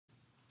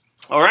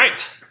All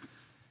right.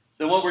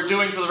 Then what we're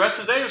doing for the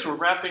rest of the day is we're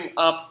wrapping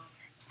up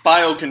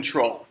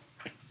biocontrol.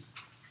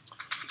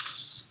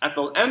 At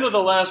the end of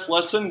the last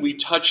lesson, we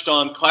touched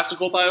on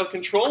classical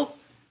biocontrol,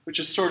 which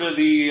is sort of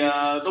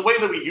the way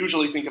that we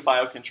usually think of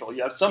biocontrol.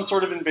 You have some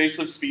sort of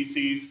invasive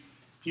species.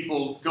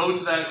 People go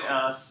to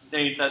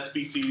that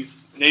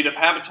species' native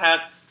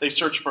habitat. They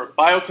search for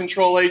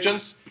biocontrol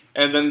agents,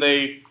 and then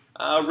they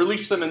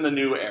release them in the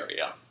new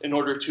area in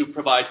order to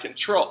provide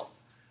control.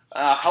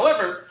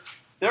 However,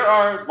 there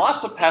are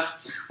lots of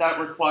pests that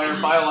require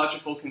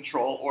biological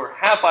control or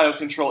have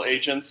biocontrol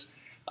agents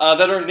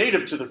that are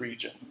native to the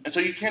region. And so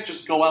you can't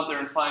just go out there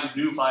and find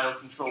new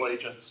biocontrol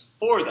agents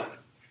for them.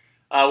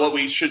 What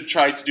we should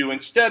try to do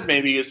instead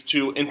maybe is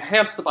to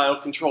enhance the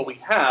biocontrol we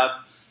have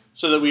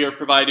so that we are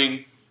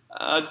providing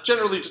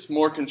generally just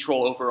more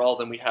control overall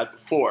than we had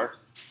before.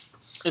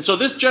 And so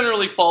this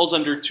generally falls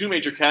under two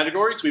major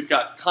categories. We've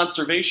got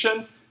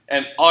conservation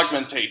and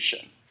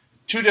augmentation.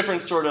 Two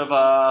different sort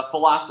of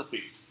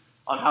philosophies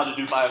on how to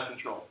do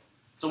biocontrol.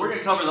 So we're going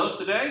to cover those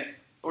today.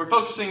 We're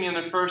focusing in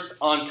at first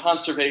on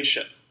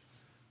conservation.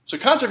 So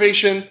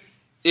conservation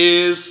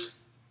is,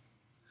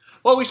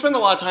 well, we spend a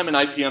lot of time in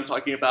IPM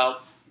talking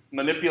about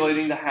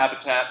manipulating the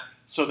habitat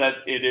so that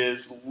it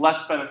is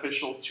less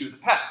beneficial to the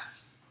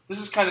pests. This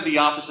is kind of the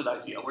opposite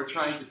idea. We're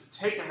trying to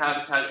take a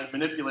habitat and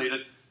manipulate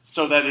it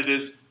so that it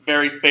is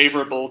very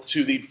favorable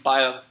to the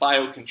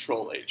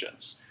biocontrol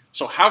agents.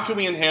 So how can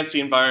we enhance the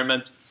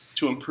environment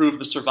to improve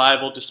the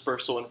survival,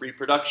 dispersal, and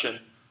reproduction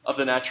of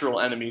the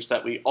natural enemies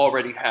that we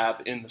already have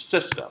in the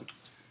system?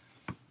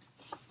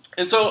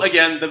 And so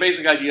again, the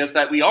basic idea is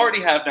that we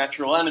already have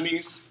natural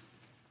enemies,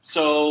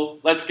 so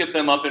let's get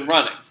them up and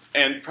running.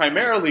 And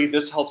primarily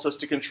this helps us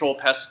to control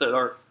pests that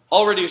are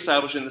already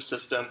established in the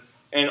system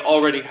and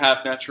already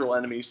have natural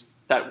enemies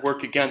that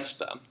work against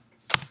them.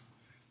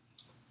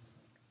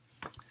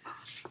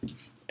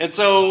 And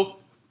so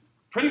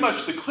pretty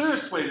much the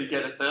clearest way to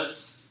get at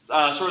this,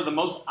 sort of the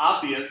most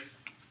obvious,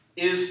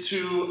 is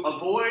to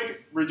avoid,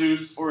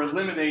 reduce, or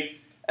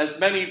eliminate as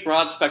many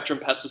broad-spectrum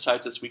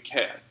pesticides as we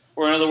can.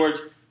 Or in other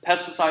words,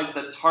 pesticides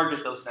that target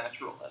those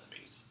natural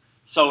enemies.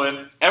 So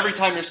if every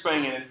time you're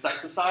spraying an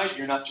insecticide,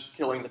 you're not just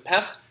killing the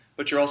pest,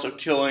 but you're also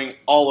killing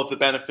all of the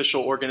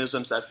beneficial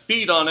organisms that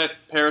feed on it,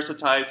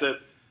 parasitize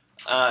it,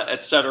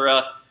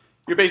 etc.,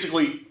 you're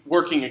basically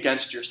working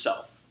against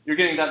yourself. You're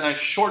getting that nice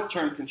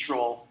short-term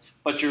control,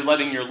 but you're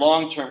letting your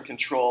long-term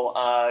control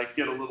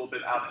get a little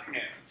bit out of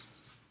hand.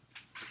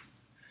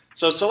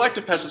 So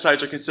selective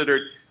pesticides are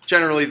considered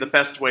generally the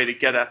best way to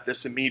get at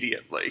this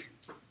immediately.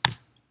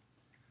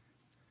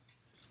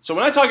 So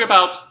when I talk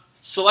about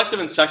selective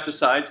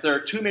insecticides, there are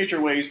two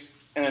major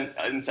ways in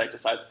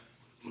insecticides.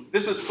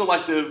 This is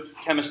selective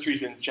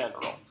chemistries in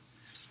general.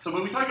 So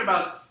when we talk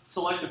about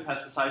selective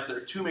pesticides, there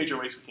are two major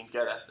ways we can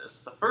get at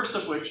this. The first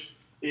of which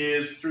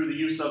is through the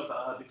use of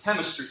the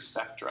chemistry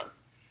spectrum.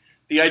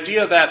 The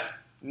idea that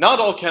not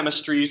all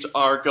chemistries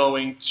are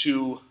going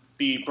to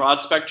be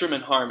broad spectrum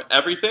and harm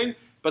everything,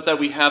 but that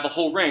we have a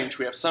whole range.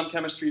 We have some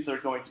chemistries that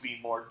are going to be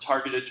more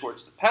targeted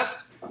towards the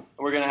pest, and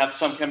we're going to have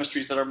some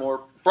chemistries that are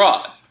more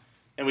broad.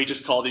 And we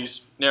just call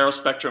these narrow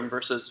spectrum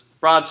versus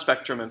broad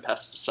spectrum in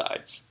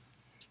pesticides.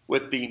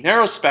 With the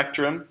narrow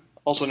spectrum,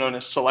 also known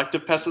as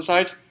selective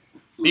pesticides,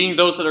 being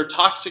those that are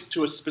toxic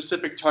to a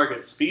specific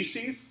target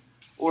species,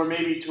 or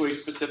maybe to a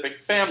specific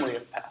family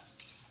of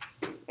pests.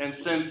 And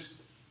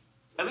since,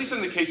 at least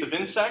in the case of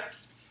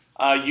insects,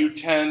 you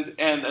tend,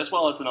 and as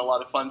well as in a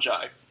lot of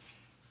fungi,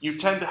 you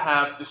tend to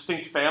have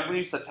distinct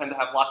families that tend to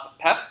have lots of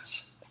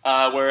pests,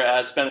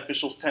 whereas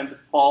beneficials tend to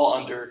fall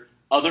under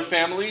other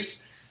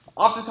families.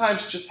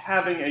 Oftentimes, just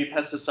having a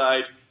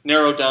pesticide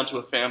narrowed down to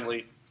a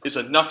family is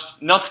enough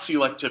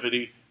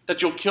selectivity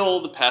that you'll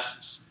kill the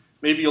pests.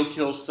 Maybe you'll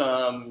kill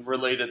some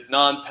related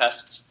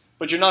non-pests,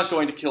 but you're not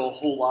going to kill a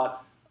whole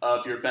lot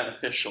of your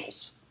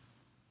beneficials.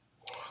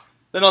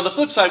 Then on the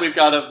flip side, we've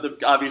got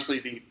obviously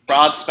the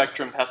broad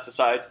spectrum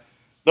pesticides,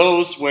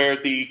 those where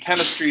the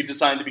chemistry is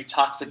designed to be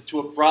toxic to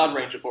a broad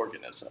range of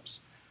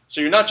organisms. So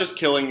you're not just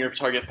killing your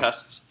target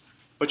pests,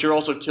 but you're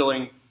also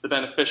killing the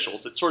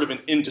beneficials. It's sort of an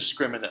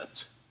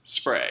indiscriminate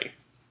spray.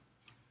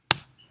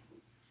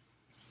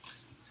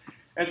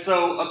 And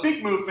so a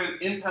big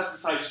movement in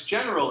pesticides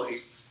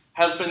generally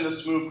has been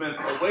this movement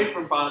away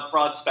from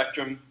broad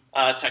spectrum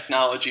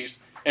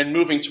technologies and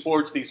moving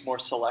towards these more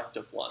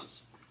selective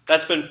ones.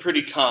 That's been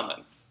pretty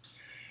common.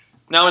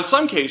 Now in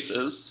some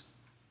cases,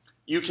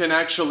 you can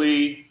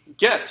actually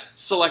get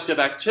selective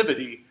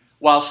activity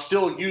while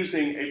still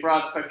using a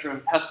broad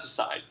spectrum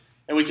pesticide.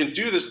 And we can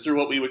do this through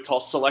what we would call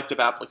selective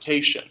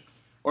application.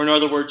 Or in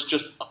other words,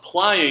 just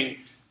applying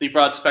the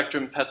broad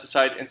spectrum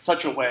pesticide in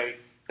such a way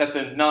that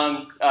the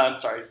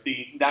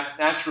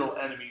natural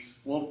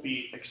enemies won't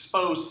be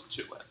exposed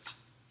to it,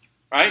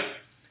 right?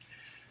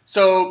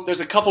 So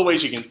there's a couple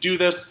ways you can do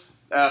this.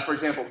 For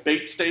example,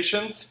 bait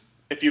stations.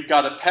 If you've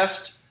got a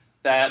pest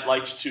that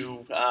likes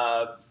to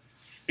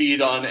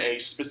feed on a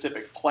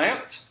specific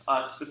plant,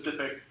 a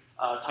specific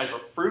type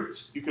of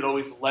fruit, you could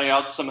always lay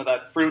out some of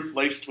that fruit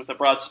laced with a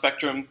broad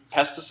spectrum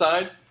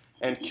pesticide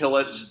and kill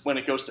it when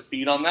it goes to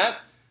feed on that,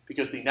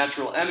 because the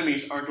natural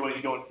enemies aren't going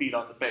to go and feed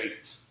on the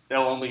bait.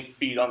 They'll only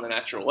feed on the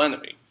natural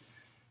enemy.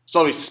 There's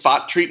always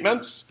spot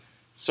treatments.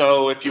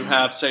 So if you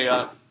have, say,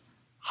 a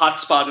hot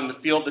spot in the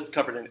field that's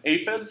covered in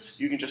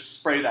aphids, you can just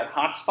spray that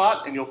hot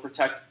spot and you'll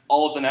protect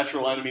all of the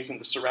natural enemies in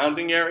the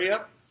surrounding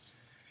area.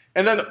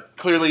 And then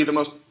clearly the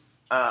most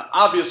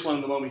obvious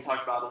one, the one we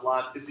talk about a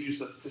lot, is the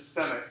use of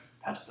systemic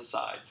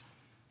pesticides.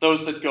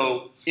 Those that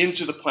go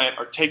into the plant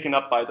are taken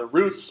up by the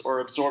roots or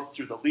absorbed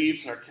through the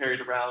leaves and are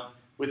carried around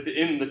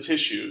within the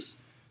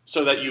tissues,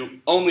 so that you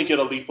only get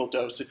a lethal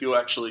dose if you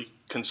actually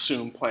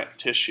consume plant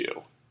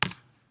tissue.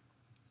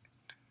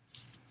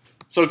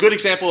 So a good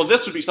example of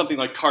this would be something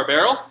like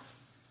carbaryl,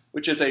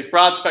 which is a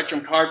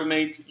broad-spectrum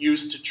carbamate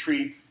used to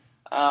treat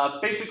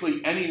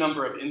basically any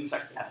number of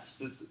insect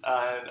pests. It's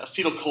an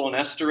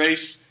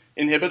acetylcholinesterase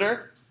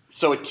inhibitor,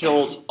 so it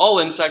kills all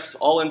insects.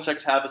 All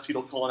insects have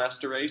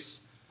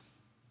acetylcholinesterase.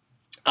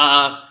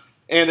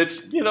 And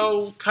it's,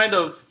 kind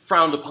of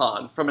frowned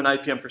upon from an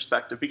IPM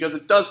perspective because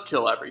it does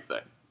kill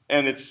everything.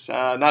 And it's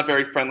not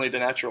very friendly to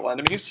natural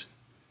enemies,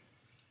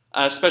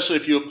 especially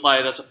if you apply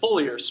it as a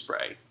foliar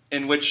spray,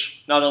 in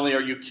which not only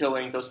are you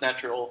killing those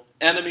natural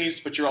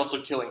enemies, but you're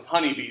also killing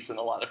honeybees in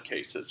a lot of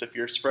cases if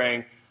you're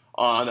spraying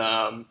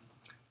on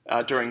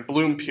during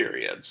bloom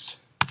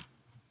periods.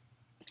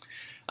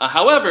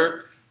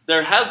 However,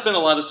 there has been a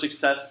lot of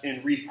success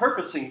in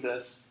repurposing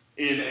this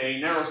in a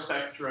narrow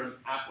spectrum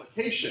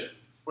application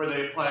where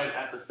they apply it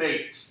as a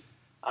bait,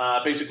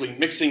 basically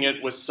mixing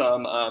it with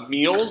some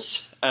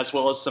meals as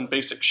well as some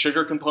basic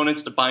sugar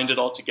components to bind it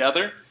all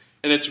together.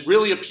 And it's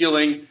really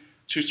appealing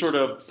to sort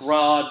of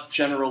broad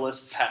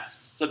generalist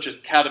pests such as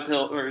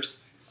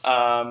caterpillars,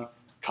 cutworm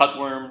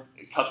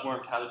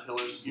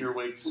caterpillars,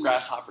 earwigs,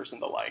 grasshoppers,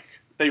 and the like.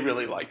 They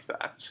really like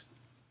that.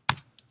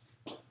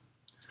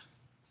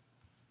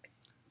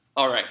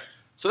 All right,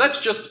 so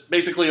that's just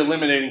basically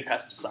eliminating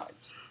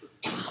pesticides.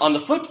 On the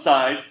flip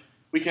side,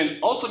 we can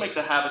also make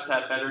the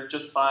habitat better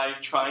just by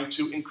trying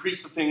to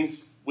increase the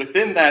things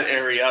within that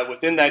area,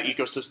 within that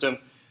ecosystem,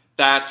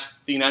 that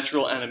the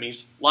natural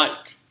enemies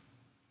like.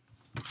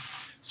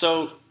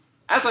 So,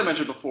 as I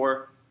mentioned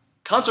before,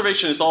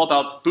 conservation is all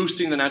about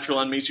boosting the natural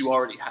enemies you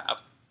already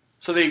have.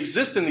 So they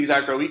exist in these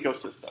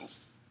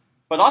agroecosystems,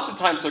 but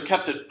oftentimes they're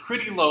kept at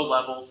pretty low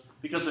levels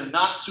because they're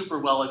not super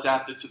well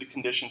adapted to the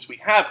conditions we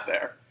have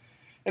there.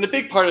 And a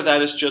big part of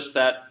that is just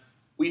that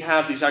we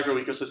have these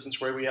agroecosystems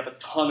where we have a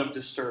ton of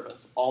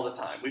disturbance all the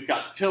time. We've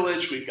got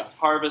tillage, we've got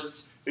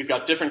harvests, we've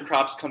got different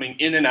crops coming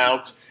in and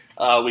out,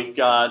 we've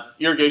got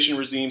irrigation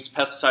regimes,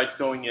 pesticides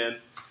going in,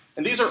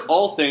 and these are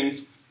all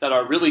things that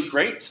are really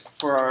great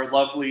for our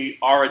lovely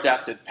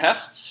R-adapted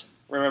pests.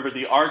 Remember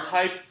the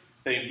R-type,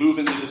 they move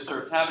into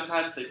disturbed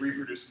habitats, they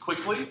reproduce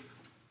quickly,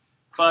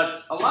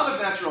 but a lot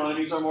of natural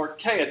enemies are more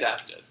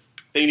K-adapted.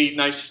 They need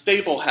nice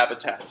stable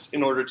habitats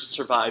in order to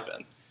survive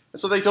in. And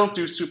so they don't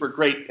do super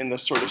great in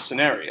this sort of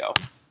scenario.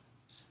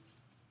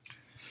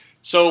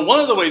 So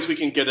one of the ways we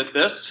can get at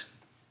this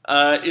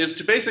is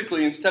to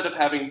basically, instead of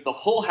having the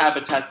whole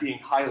habitat being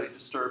highly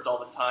disturbed all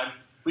the time,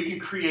 we can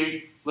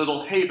create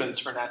little havens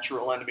for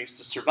natural enemies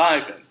to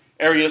survive in.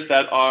 Areas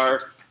that are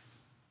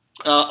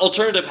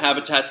alternative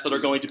habitats that are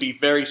going to be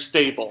very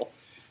stable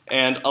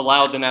and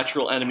allow the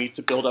natural enemy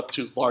to build up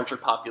to larger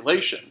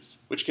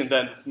populations, which can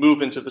then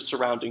move into the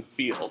surrounding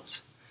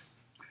fields.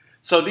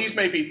 So these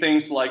may be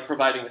things like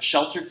providing a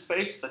sheltered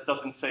space that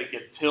doesn't, say,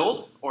 get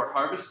tilled or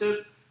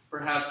harvested,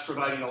 perhaps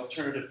providing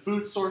alternative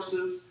food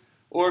sources,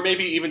 or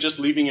maybe even just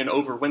leaving an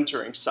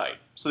overwintering site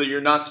so that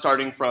you're not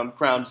starting from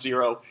ground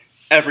zero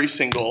every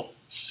single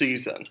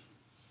season.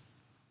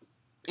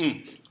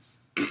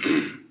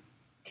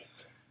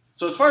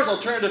 So as far as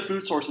alternative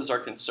food sources are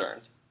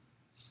concerned,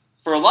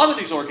 for a lot of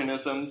these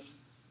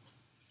organisms,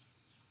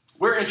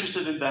 we're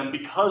interested in them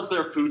because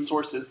their food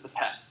source is the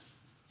pest.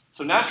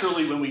 So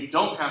naturally, when we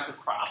don't have the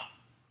crop,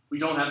 we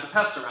don't have the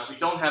pest around, we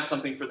don't have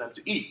something for them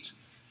to eat.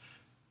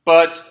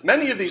 But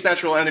many of these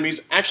natural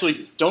enemies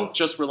actually don't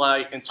just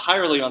rely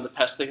entirely on the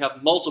pest, they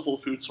have multiple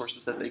food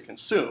sources that they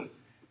consume.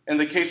 In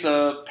the case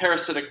of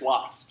parasitic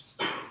wasps,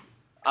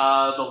 the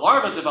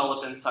larvae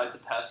develop inside the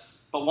pest,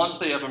 but once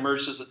they have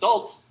emerged as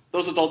adults,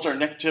 those adults are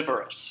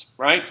nectivorous,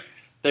 right?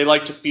 They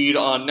like to feed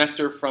on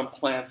nectar from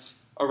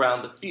plants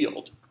around the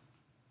field.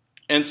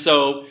 And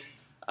so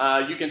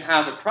you can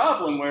have a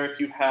problem where if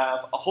you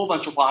have a whole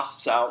bunch of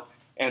wasps out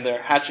and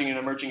they're hatching and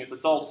emerging as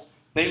adults,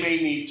 they may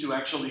need to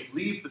actually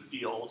leave the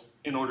field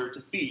in order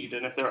to feed.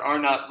 And if there are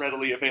not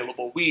readily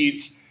available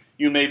weeds,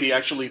 you may be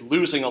actually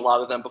losing a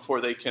lot of them before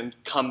they can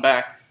come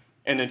back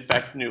and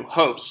infect new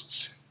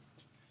hosts.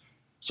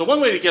 So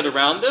one way to get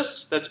around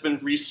this that's been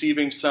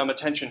receiving some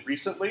attention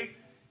recently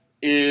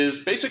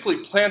is basically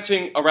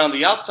planting around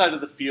the outside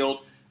of the field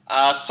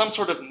some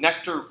sort of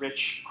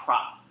nectar-rich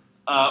crop.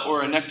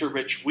 Or a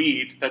nectar-rich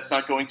weed that's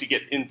not going to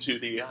get into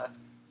the,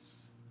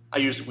 I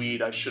use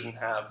weed, I shouldn't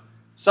have,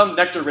 some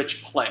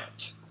nectar-rich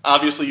plant.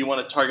 Obviously you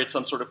want to target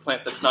some sort of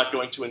plant that's not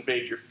going to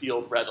invade your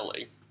field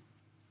readily.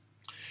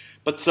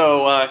 But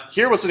so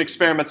here was an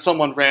experiment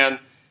someone ran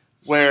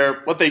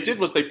where what they did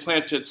was they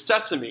planted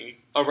sesame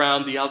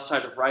around the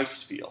outside of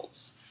rice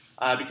fields,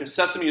 because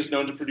sesame is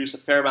known to produce a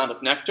fair amount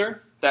of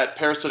nectar that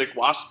parasitic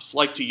wasps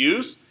like to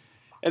use.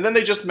 And then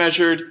they just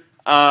measured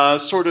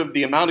sort of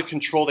the amount of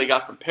control they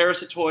got from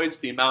parasitoids,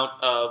 the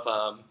amount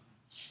of,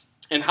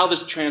 and how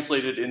this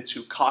translated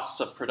into costs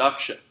of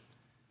production.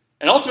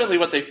 And ultimately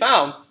what they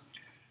found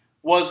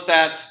was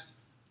that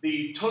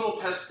the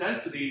total pest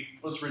density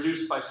was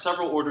reduced by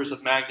several orders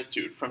of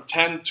magnitude, from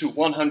 10 to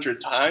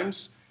 100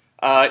 times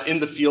in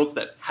the fields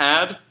that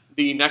had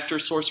the nectar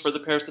source for the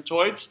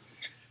parasitoids,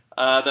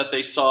 that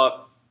they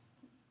saw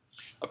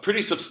a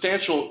pretty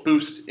substantial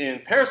boost in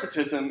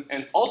parasitism,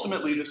 and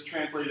ultimately this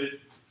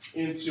translated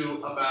into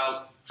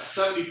about a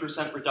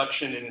 70%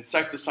 reduction in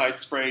insecticide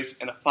sprays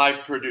and a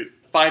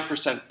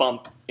 5%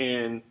 bump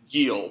in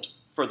yield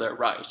for their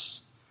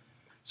rice.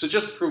 So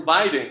just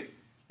providing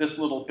this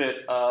little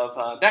bit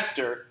of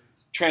nectar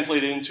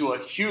translated into a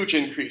huge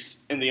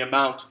increase in the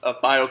amount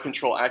of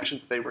biocontrol action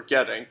that they were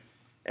getting.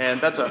 And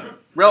that's a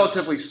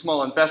relatively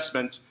small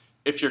investment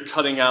if you're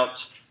cutting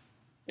out,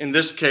 in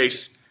this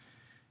case,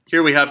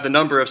 here we have the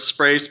number of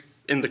sprays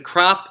in the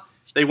crop.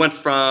 They went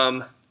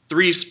from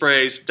 3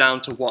 sprays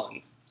down to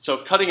 1. So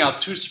cutting out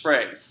 2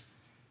 sprays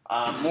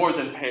more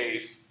than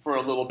pays for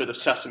a little bit of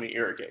sesame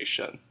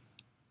irrigation.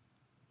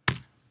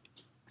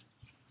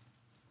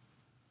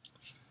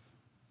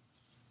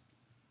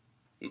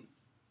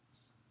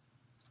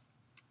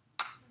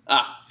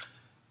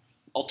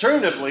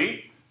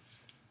 Alternatively,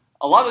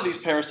 a lot of these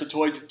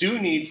parasitoids do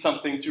need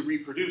something to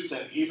reproduce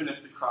in, even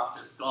if the crop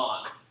is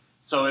gone.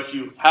 So if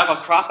you have a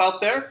crop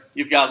out there,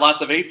 you've got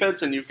lots of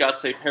aphids, and you've got,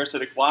 say,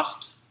 parasitic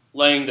wasps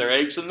laying their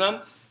eggs in them.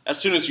 As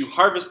soon as you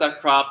harvest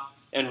that crop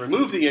and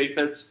remove the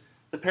aphids,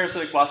 the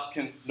parasitic wasp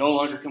can no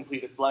longer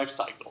complete its life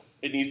cycle.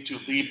 It needs to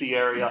leave the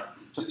area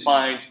to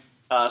find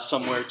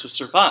somewhere to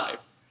survive.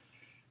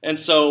 And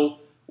so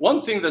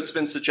one thing that's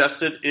been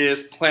suggested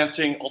is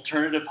planting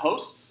alternative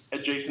hosts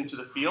adjacent to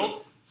the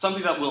field,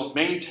 something that will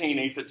maintain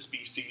aphid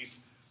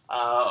species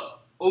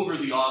over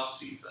the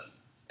off-season.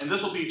 And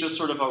this will be just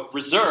sort of a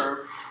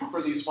reserve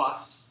for these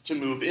wasps to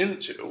move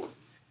into,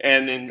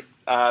 and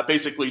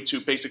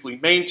basically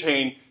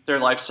maintain their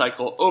life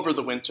cycle over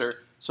the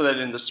winter, so that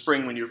in the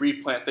spring when you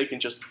replant, they can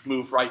just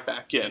move right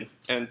back in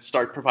and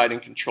start providing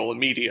control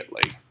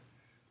immediately.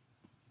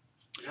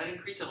 Does that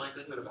increase the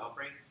likelihood of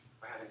outbreaks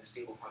by having a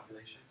stable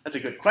population? That's a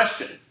good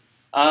question.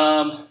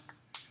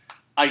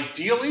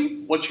 Ideally,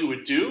 what you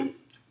would do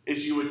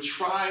is you would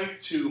try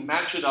to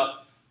match it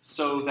up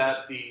so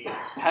that the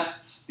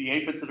pests, the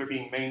aphids that are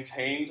being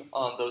maintained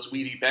on those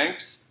weedy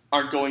banks,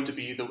 aren't going to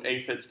be the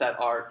aphids that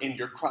are in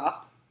your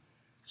crop.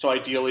 So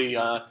ideally,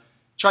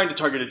 trying to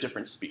target a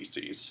different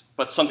species,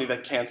 but something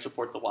that can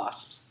support the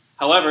wasps.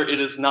 However,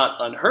 it is not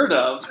unheard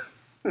of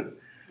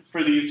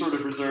for these sort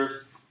of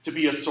reserves to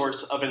be a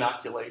source of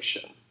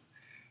inoculation.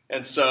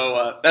 And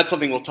so that's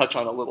something we'll touch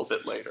on a little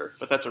bit later,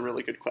 but that's a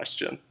really good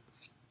question.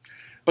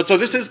 But so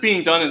this is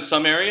being done in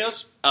some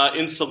areas.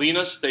 In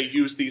Salinas, they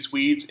use these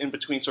weeds in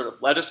between sort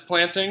of lettuce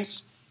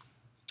plantings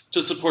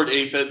to support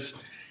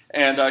aphids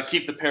and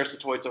keep the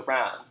parasitoids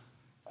around.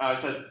 I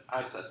said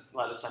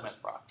lettuce, I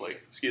meant broccoli,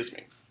 excuse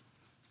me.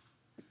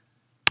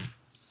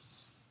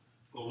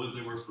 Well, would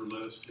they work for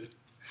lettuce too?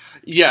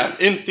 Yeah,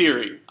 in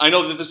theory. I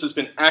know that this has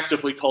been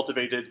actively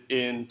cultivated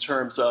in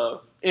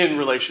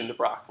relation to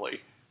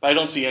broccoli, but I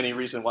don't see any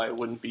reason why it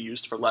wouldn't be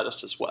used for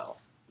lettuce as well.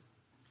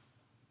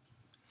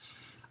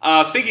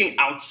 Thinking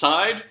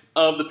outside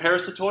of the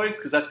parasitoids,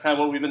 because that's kind of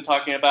what we've been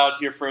talking about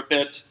here for a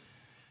bit.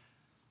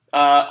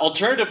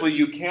 Alternatively,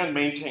 you can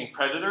maintain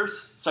predators,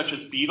 such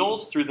as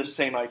beetles, through the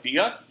same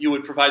idea. You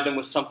would provide them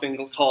with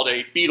something called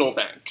a beetle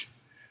bank.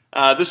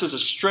 This is a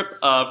strip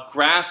of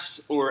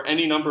grass or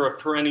any number of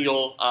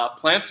perennial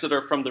plants that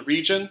are from the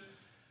region.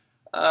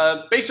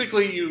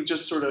 Basically, you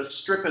just sort of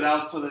strip it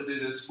out so that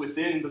it is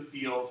within the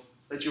field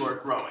that you are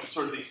growing.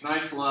 Sort of these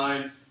nice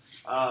lines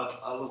of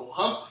a little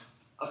hump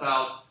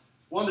about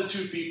 1 to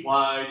 2 feet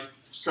wide,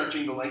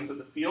 stretching the length of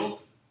the field.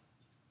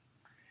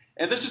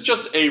 And this is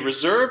just a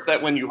reserve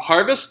that when you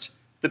harvest,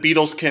 the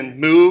beetles can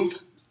move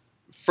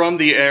from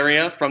the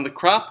area, from the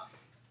crop,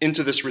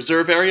 into this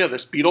reserve area,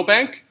 this beetle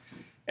bank.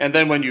 And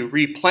then when you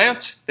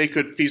replant, they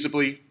could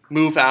feasibly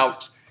move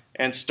out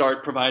and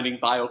start providing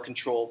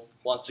biocontrol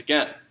once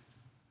again.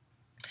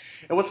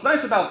 And what's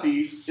nice about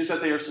these is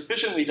that they are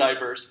sufficiently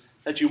diverse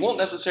that you won't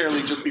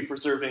necessarily just be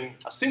preserving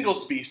a single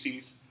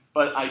species,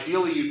 but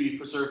ideally you'd be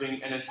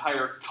preserving an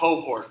entire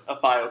cohort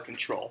of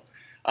biocontrol.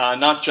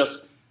 Not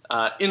just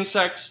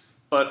insects,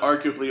 but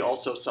arguably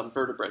also some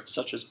vertebrates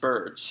such as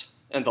birds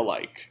and the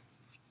like.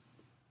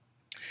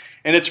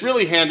 And it's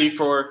really handy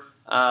for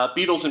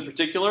beetles in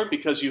particular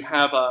because you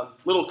have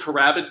little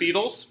carabid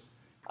beetles.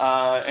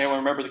 Anyone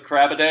remember the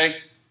carabidae?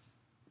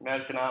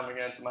 Economic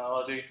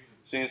entomology,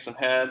 seeing some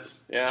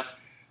heads, yeah.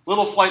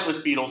 Little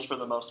flightless beetles for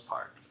the most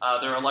part.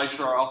 Their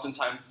elytra are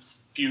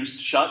oftentimes fused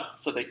shut,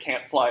 so they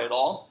can't fly at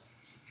all.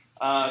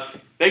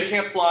 They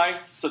can't fly,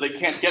 so they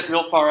can't get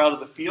real far out of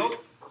the field.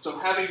 So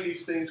having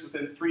these things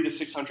within 300 to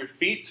 600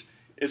 feet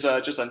is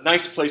just a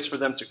nice place for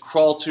them to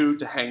crawl to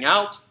hang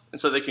out,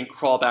 and so they can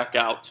crawl back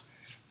out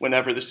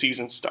whenever the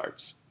season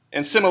starts.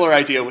 And similar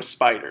idea with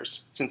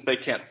spiders. Since they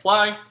can't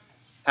fly,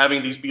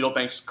 having these beetle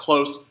banks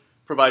close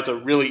provides a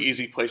really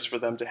easy place for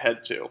them to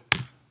head to.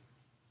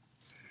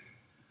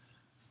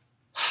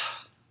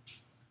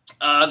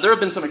 There have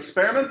been some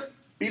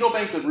experiments. Beetle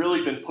banks have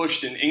really been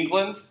pushed in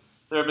England.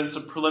 There have been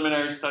some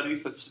preliminary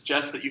studies that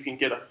suggest that you can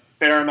get a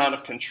fair amount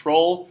of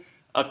control,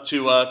 up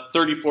to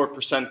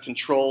 34%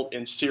 control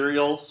in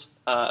cereals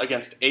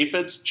against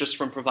aphids just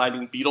from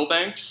providing beetle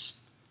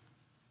banks.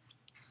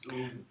 So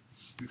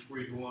before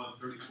you go on,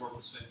 34%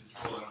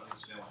 control, I don't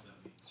understand what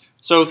that means.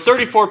 So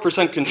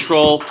 34%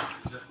 control.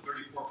 Is that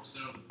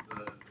 34% of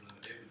the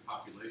aphid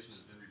population has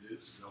been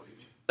reduced? Is that what you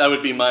mean? That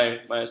would be my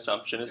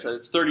assumption, is that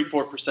it's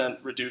 34%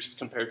 reduced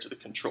compared to the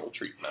control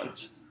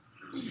treatment.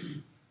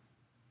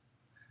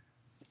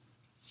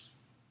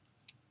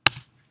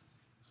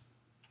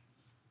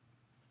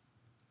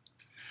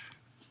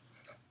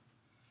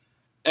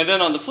 And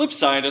then on the flip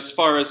side, as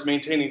far as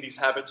maintaining these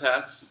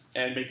habitats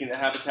and making the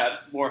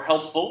habitat more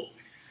helpful,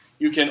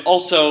 you can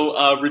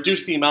also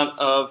reduce the amount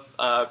of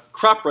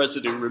crop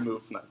residue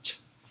removal.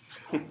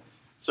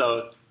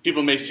 So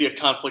people may see a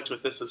conflict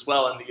with this as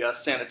well in the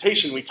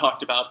sanitation we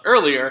talked about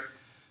earlier,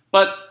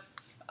 but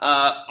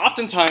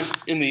oftentimes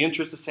in the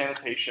interest of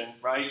sanitation,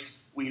 right,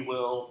 we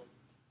will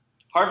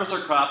harvest our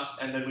crops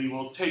and then we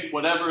will take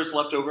whatever is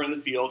left over in the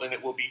field and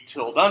it will be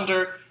tilled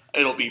under.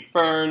 It'll be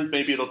burned,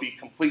 maybe it'll be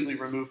completely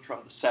removed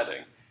from the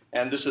setting.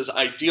 And this is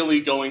ideally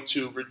going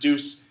to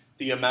reduce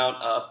the amount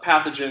of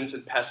pathogens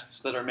and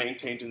pests that are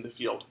maintained in the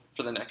field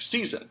for the next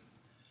season.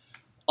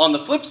 On the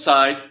flip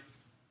side,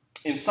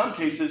 in some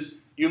cases,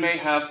 you may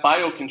have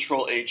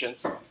biocontrol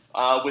agents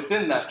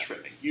within that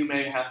trimming. You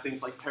may have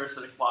things like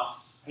parasitic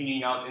wasps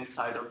hanging out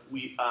inside of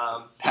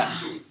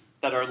pests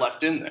that are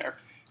left in there.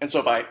 And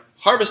so by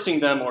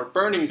harvesting them or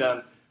burning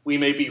them, we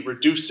may be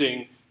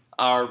reducing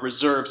our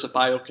reserves of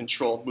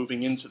biocontrol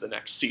moving into the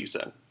next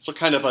season. So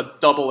kind of a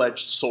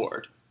double-edged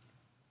sword.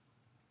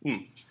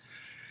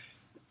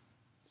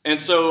 And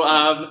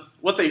so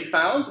what they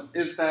found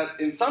is that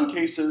in some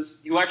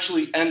cases, you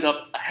actually end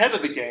up ahead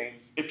of the game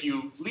if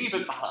you leave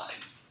it behind.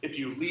 If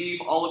you leave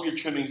all of your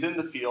trimmings in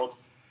the field,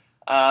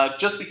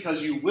 just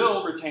because you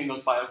will retain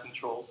those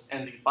biocontrols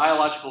and the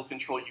biological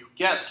control you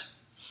get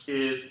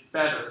is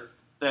better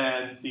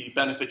than the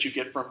benefit you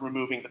get from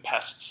removing the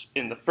pests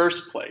in the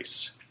first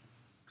place.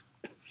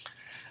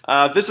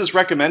 This is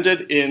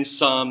recommended in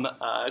some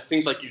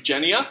things like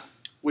eugenia,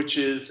 which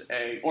is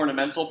an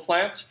ornamental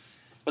plant,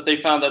 but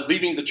they found that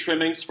leaving the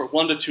trimmings for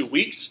 1 to 2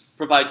 weeks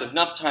provides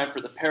enough time for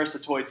the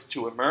parasitoids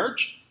to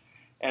emerge,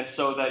 and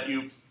so that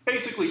you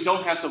basically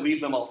don't have to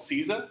leave them all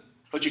season,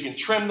 but you can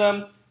trim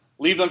them,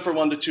 leave them for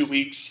 1 to 2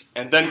 weeks,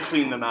 and then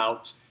clean them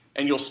out,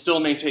 and you'll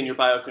still maintain your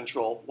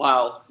biocontrol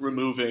while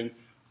removing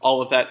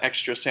all of that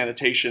extra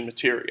sanitation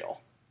material.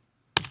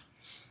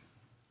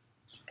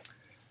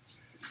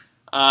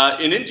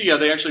 In India,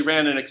 they actually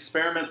ran an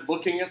experiment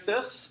looking at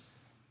this.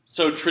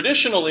 So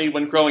traditionally,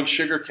 when growing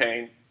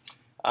sugarcane,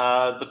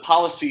 the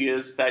policy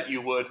is that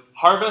you would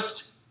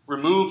harvest,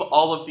 remove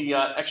all of the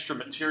extra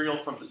material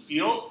from the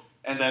field,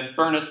 and then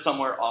burn it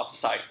somewhere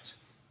off-site.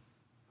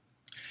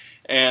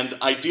 And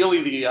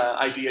ideally, the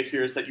idea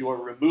here is that you are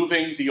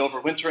removing the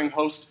overwintering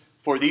host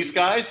for these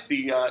guys,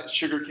 the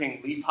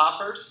sugarcane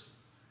leafhoppers,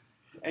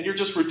 and you're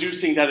just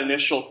reducing that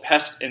initial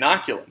pest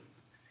inoculum.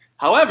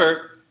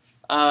 However,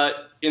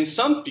 in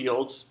some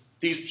fields,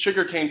 these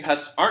sugarcane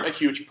pests aren't a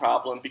huge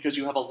problem because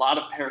you have a lot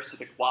of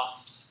parasitic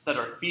wasps that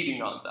are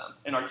feeding on them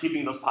and are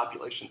keeping those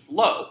populations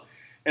low.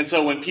 And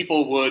so when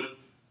people would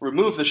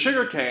remove the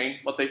sugarcane,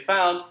 what they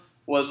found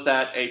was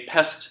that a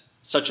pest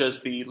such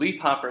as the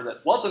leafhopper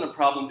that wasn't a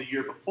problem the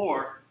year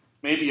before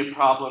may be a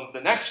problem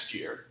the next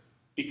year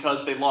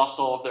because they lost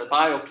all of their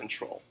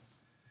biocontrol.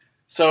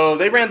 So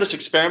they ran this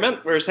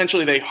experiment where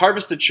essentially they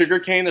harvested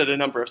sugarcane at a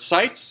number of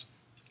sites.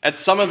 At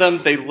some of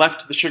them, they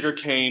left the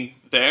sugarcane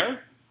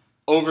there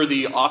over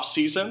the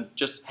off-season,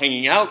 just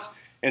hanging out.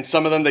 And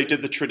some of them, they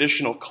did the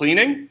traditional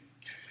cleaning.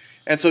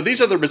 And so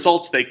these are the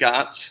results they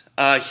got.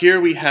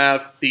 Here we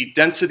have the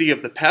density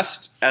of the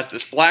pest as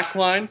this black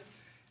line.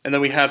 And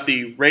then we have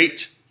the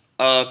rate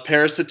of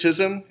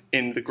parasitism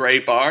in the gray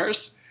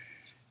bars.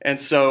 And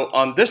so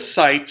on this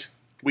site,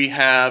 we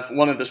have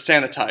one of the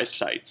sanitized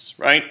sites,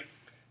 right?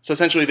 So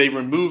essentially, they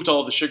removed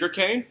all the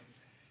sugarcane.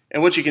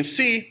 And what you can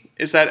see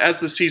is that as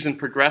the season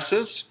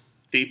progresses,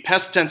 the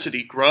pest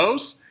density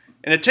grows,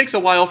 and it takes a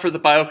while for the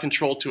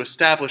biocontrol to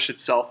establish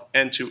itself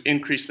and to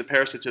increase the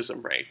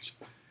parasitism rate.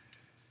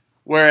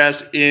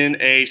 Whereas in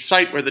a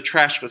site where the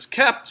trash was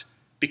kept,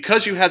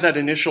 because you had that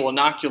initial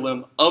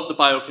inoculum of the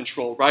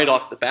biocontrol right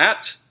off the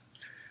bat,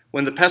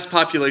 when the pest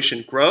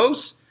population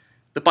grows,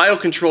 the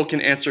biocontrol can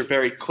answer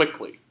very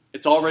quickly.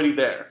 It's already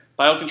there.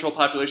 Biocontrol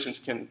populations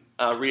can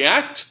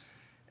react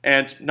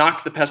and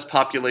knock the pest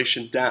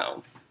population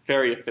down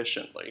very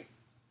efficiently.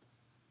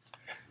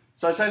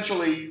 So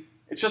essentially,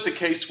 it's just a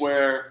case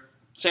where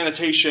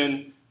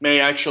sanitation may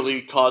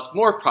actually cause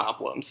more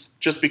problems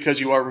just because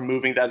you are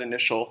removing that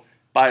initial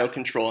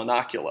biocontrol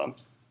inoculum.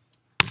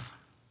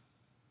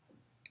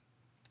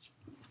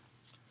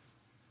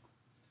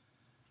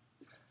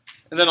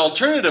 And then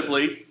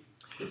alternatively,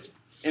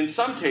 in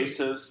some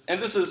cases,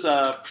 and this is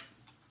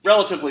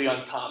relatively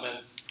uncommon,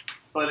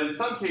 but in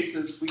some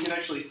cases we can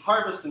actually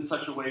harvest in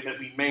such a way that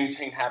we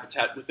maintain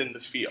habitat within the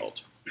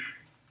field.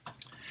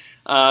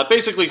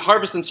 Basically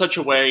harvest in such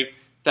a way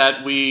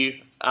that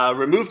we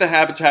remove the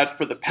habitat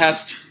for the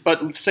pest,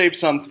 but save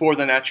some for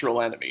the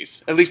natural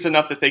enemies, at least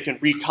enough that they can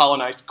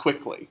recolonize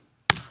quickly.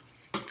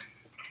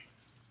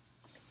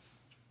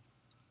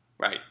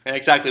 Right,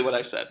 exactly what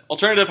I said.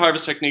 Alternative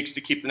harvest techniques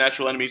to keep the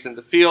natural enemies in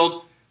the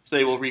field so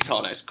they will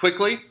recolonize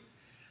quickly.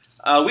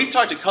 We've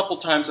talked a couple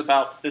times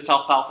about this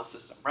alfalfa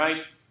system,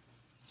 right?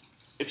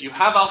 If you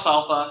have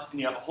alfalfa and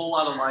you have a whole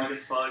lot of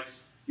lygus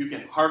bugs, you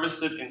can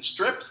harvest it in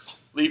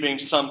strips, leaving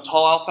some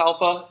tall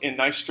alfalfa in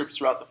nice strips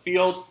throughout the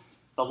field.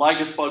 The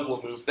lygus bug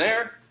will move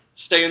there,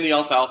 stay in the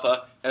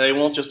alfalfa, and they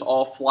won't just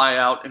all fly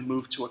out and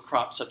move to a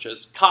crop such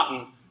as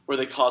cotton, where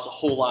they cause a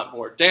whole lot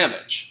more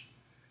damage.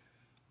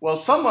 Well,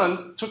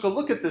 someone took a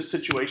look at this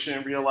situation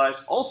and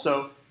realized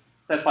also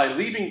that by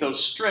leaving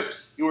those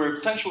strips, you are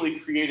essentially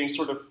creating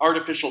sort of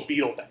artificial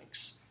beetle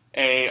banks,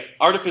 an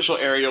artificial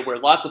area where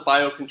lots of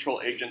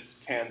biocontrol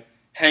agents can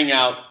hang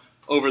out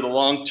over the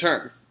long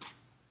term.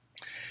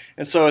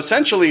 And so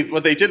essentially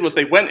what they did was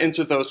they went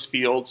into those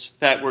fields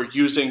that were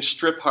using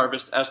strip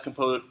harvest as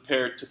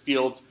compared to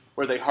fields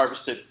where they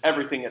harvested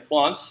everything at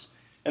once,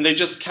 and they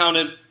just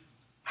counted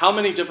how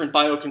many different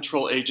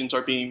biocontrol agents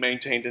are being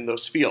maintained in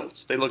those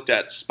fields. They looked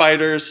at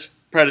spiders,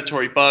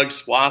 predatory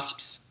bugs,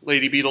 wasps,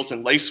 lady beetles,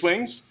 and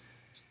lacewings.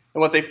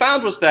 And what they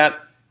found was that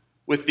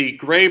with the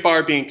gray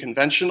bar being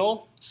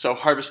conventional, so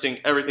harvesting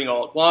everything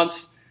all at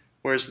once,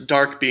 whereas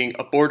dark being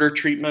a border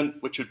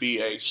treatment, which would be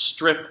a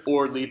strip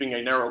or leaving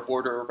a narrow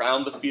border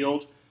around the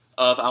field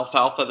of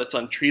alfalfa that's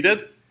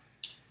untreated,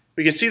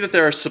 we can see that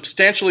there are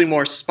substantially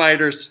more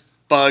spiders,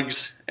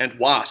 bugs, and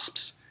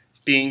wasps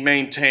being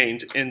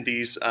maintained in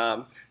these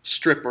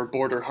strip or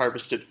border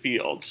harvested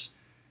fields.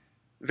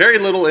 Very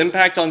little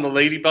impact on the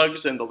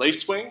ladybugs and the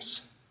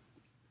lacewings.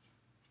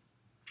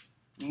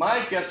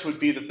 My guess would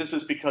be that this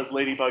is because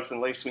ladybugs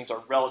and lacewings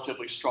are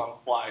relatively strong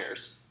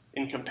flyers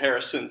in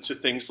comparison to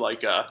things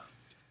like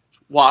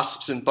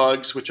wasps and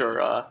bugs, which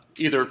are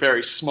either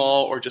very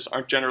small or just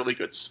aren't generally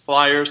good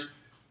flyers,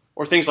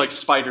 or things like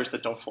spiders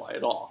that don't fly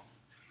at all.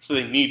 So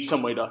they need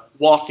some way to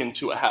walk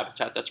into a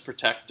habitat that's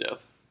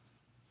protective.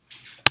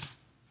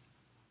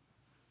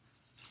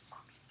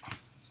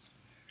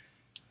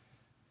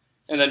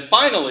 And then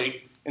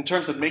finally, in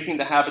terms of making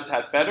the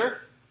habitat better,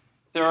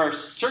 there are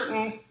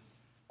certain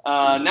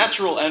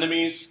natural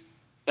enemies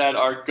that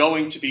are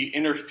going to be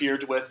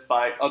interfered with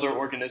by other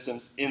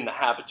organisms in the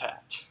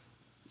habitat.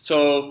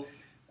 So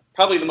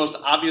probably the most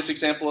obvious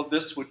example of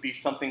this would be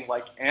something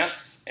like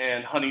ants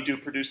and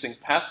honeydew-producing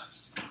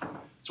pests.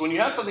 So when you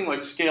have something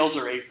like scales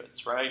or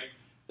aphids, right,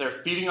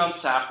 they're feeding on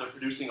sap, they're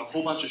producing a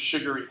whole bunch of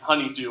sugary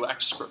honeydew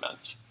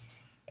excrement.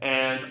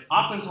 And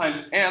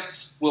oftentimes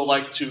ants will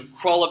like to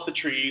crawl up the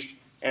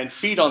trees and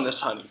feed on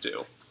this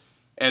honeydew.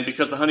 And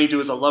because the honeydew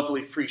is a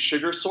lovely free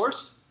sugar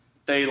source,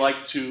 they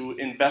like to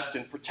invest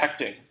in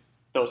protecting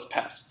those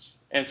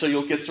pests. And so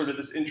you'll get sort of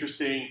this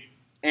interesting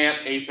ant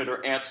aphid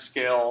or ant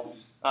scale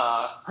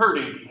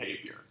herding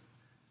behavior.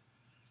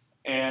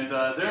 And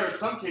there are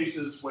some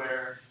cases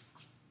where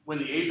when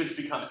the aphids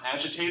become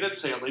agitated,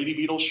 say a lady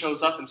beetle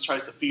shows up and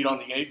tries to feed on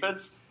the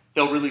aphids,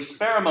 they'll release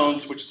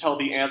pheromones which tell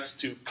the ants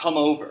to come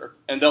over,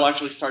 and they'll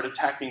actually start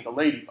attacking the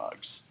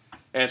ladybugs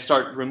and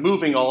start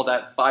removing all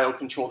that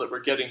biocontrol that we're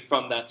getting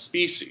from that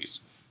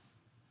species.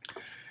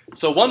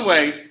 So one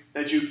way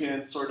that you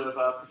can sort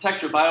of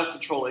protect your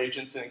biocontrol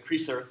agents and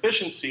increase their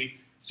efficiency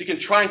is you can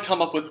try and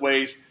come up with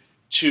ways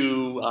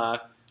to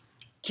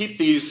keep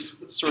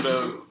these sort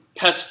of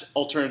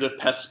alternative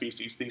pest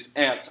species, these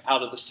ants,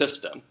 out of the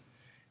system.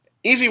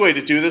 Easy way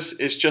to do this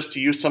is just to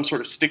use some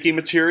sort of sticky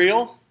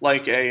material,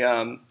 like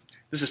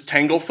this is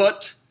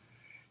tanglefoot.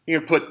 You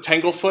can put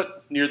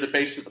tanglefoot near the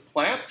base of the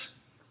plant,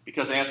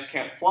 because ants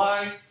can't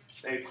fly,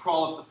 they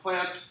crawl up the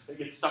plant, they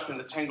get stuck in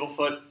the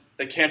tanglefoot,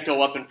 they can't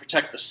go up and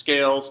protect the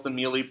scales, the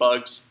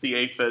mealybugs, the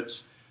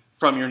aphids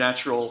from your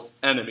natural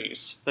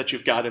enemies that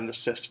you've got in the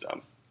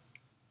system.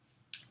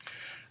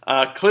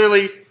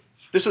 Clearly,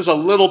 this is a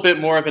little bit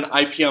more of an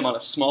IPM on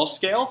a small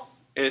scale.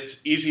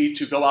 It's easy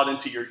to go out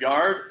into your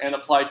yard and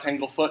apply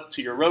tanglefoot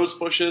to your rose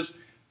bushes.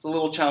 It's a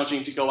little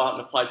challenging to go out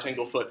and apply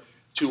tanglefoot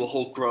to a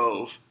whole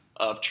grove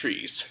of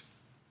trees.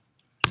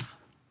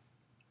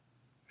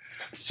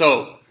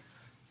 So,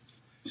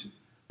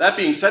 that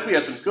being said, we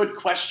had some good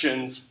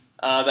questions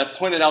that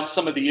pointed out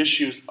some of the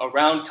issues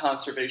around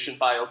conservation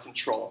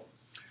biocontrol.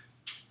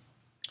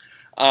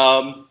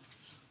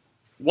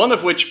 One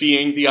of which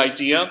being the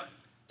idea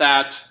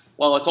that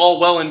while it's all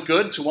well and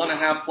good to want to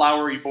have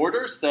flowery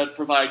borders that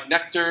provide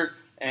nectar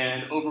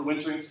and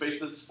overwintering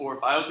spaces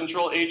for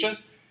biocontrol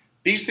agents,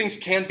 these things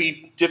can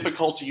be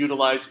difficult to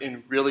utilize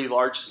in really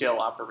large-scale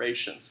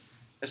operations.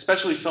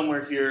 especially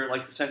somewhere here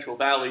like the Central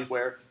Valley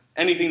where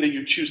anything that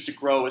you choose to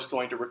grow is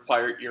going to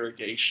require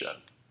irrigation,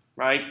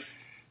 right?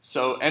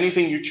 So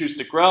anything you choose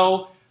to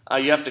grow,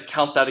 you have to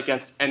count that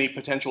against any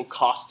potential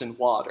cost in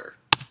water.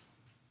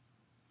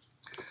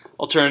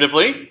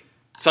 Alternatively,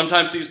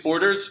 sometimes these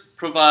borders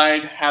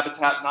provide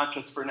habitat not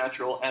just for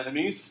natural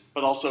enemies,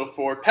 but also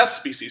for pest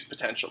species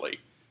potentially.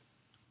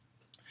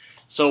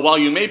 So while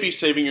you may be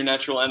saving your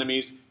natural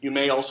enemies, you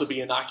may also be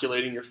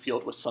inoculating your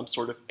field with some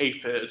sort of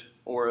aphid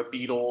or a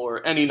beetle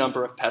or any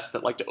number of pests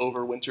that like to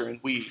overwinter in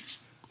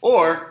weeds.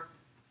 Or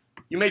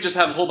you may just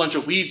have a whole bunch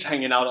of weeds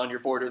hanging out on your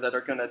border that are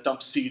going to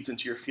dump seeds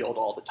into your field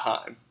all the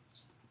time.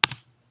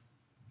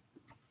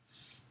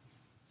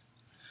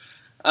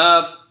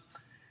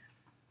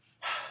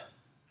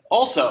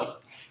 Also,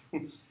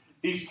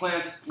 these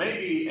plants may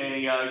be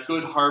a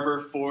good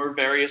harbor for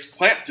various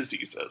plant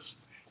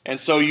diseases. And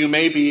so you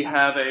maybe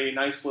have a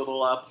nice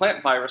little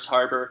plant virus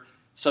harbor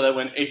so that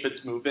when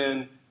aphids move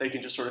in, they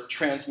can just sort of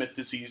transmit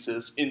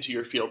diseases into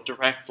your field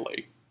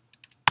directly.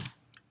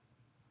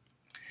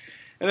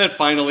 And then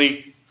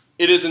finally,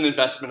 it is an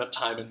investment of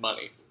time and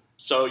money.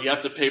 So you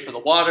have to pay for the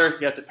water,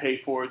 you have to pay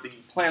for the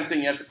planting,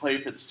 you have to pay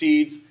for the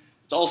seeds.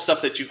 It's all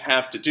stuff that you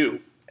have to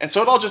do. And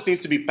so it all just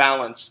needs to be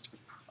balanced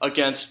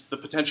against the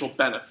potential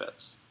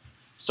benefits.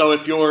 So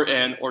if you're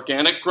an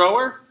organic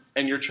grower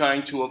and you're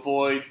trying to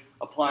avoid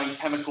applying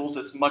chemicals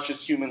as much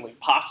as humanly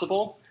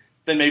possible,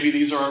 then maybe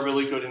these are a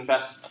really good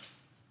investment.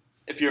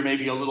 If you're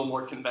maybe a little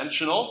more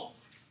conventional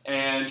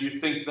and you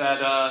think that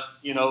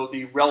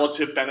the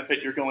relative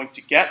benefit you're going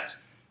to get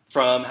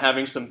from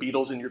having some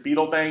beetles in your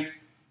beetle bank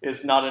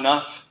is not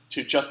enough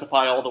to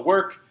justify all the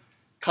work,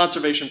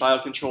 conservation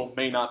biocontrol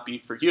may not be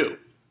for you.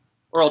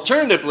 Or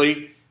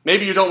alternatively,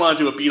 maybe you don't want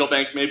to do a beetle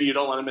bank, maybe you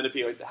don't want to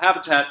manipulate the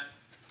habitat,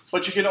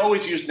 but you can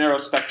always use narrow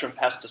spectrum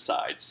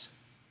pesticides.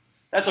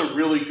 That's a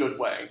really good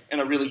way and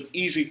a really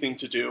easy thing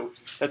to do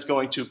that's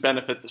going to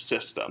benefit the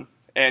system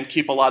and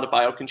keep a lot of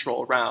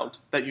biocontrol around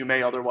that you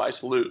may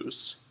otherwise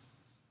lose.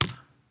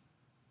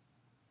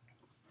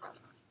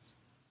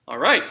 All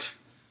right.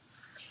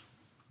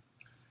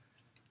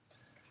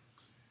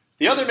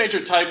 The other major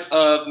type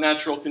of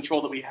natural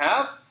control that we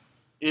have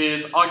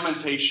is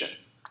augmentation.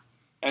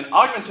 And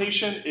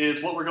augmentation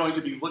is what we're going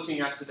to be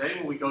looking at today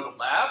when we go to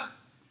lab.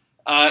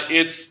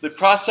 It's the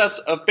process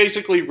of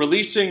basically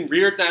releasing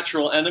reared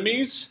natural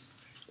enemies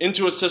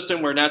into a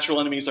system where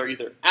natural enemies are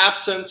either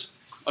absent,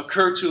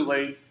 occur too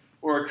late,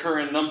 or occur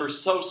in numbers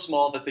so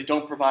small that they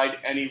don't provide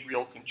any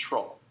real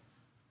control.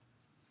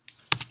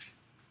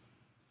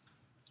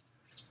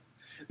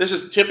 This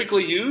is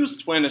typically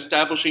used when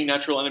establishing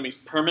natural enemies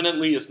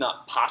permanently is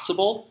not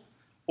possible,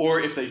 or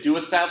if they do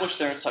establish,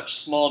 they're in such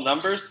small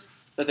numbers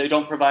that they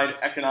don't provide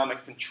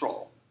economic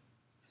control.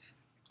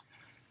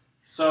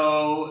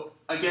 So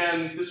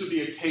again, this would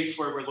be a case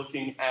where we're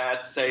looking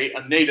at, say,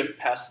 a native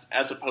pest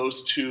as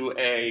opposed to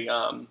a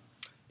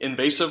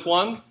invasive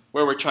one,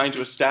 where we're trying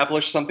to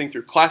establish something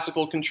through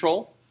classical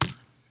control.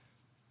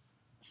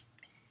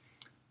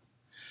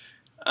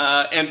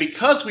 And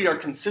because we are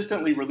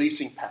consistently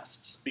releasing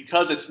pests,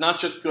 because it's not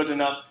just good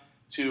enough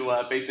to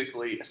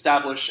basically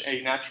establish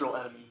a natural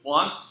enemy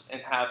once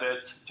and have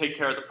it take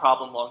care of the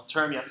problem long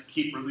term, you have to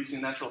keep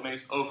releasing natural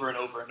enemies over and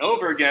over and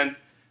over again,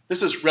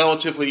 this is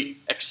relatively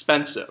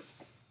expensive.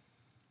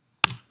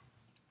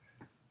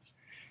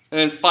 And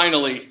then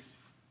finally,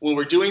 when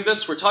we're doing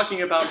this, we're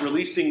talking about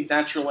releasing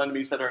natural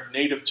enemies that are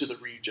native to the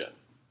region.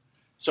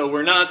 So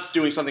we're not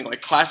doing something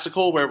like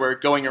classical, where we're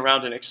going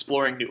around and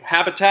exploring new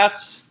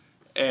habitats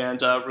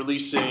and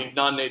releasing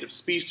non-native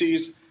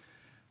species.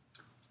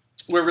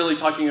 We're really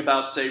talking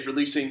about, say,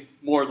 releasing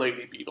more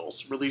lady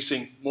beetles,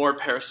 releasing more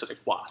parasitic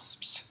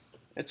wasps,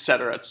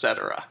 etc.,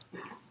 etc.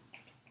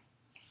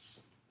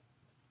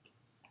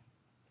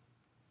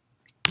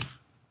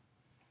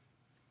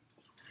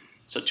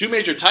 So two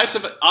major types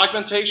of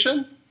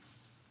augmentation.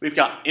 We've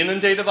got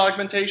inundative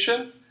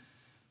augmentation.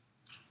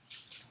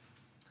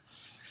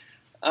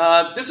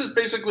 This is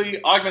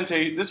basically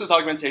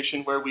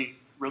augmentation where we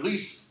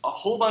release a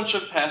whole bunch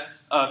of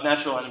pests,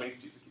 natural enemies,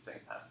 I keep saying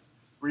pests.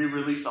 We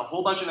release a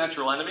whole bunch of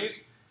natural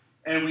enemies,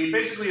 and we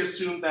basically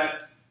assume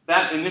that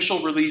that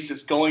initial release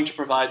is going to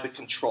provide the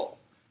control.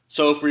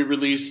 So if we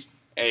release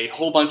a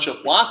whole bunch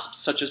of wasps,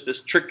 such as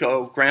this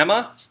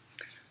trichogramma,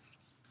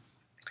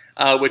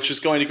 which is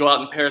going to go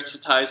out and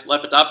parasitize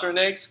Lepidopteran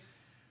eggs,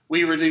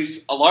 we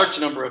release a large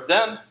number of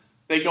them.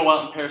 They go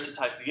out and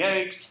parasitize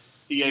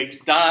the eggs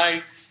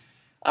die,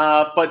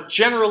 but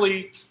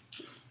generally,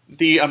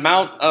 the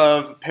amount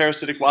of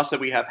parasitic wasps that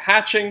we have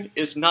hatching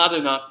is not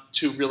enough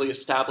to really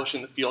establish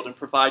in the field and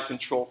provide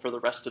control for the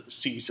rest of the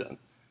season.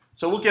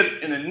 So we'll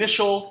get an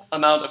initial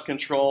amount of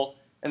control,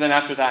 and then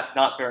after that,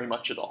 not very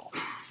much at all.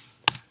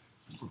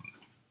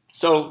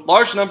 So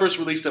large numbers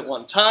released at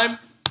one time,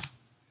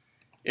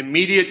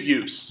 immediate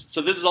use.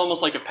 So this is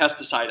almost like a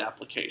pesticide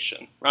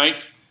application,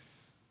 right?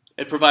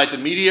 It provides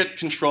immediate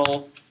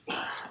control,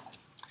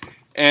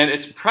 and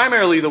it's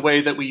primarily the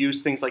way that we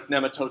use things like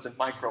nematodes and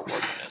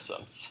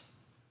microorganisms.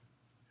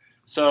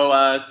 So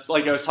it's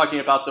like I was talking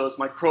about those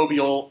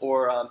microbial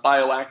or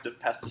bioactive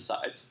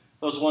pesticides,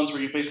 those ones where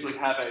you basically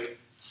have a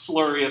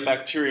slurry of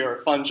bacteria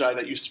or fungi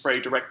that you spray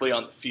directly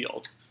on the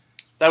field.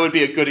 That would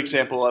be a good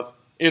example of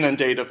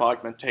inundative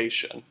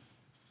augmentation.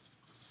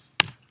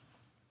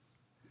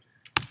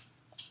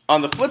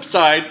 On the flip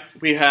side,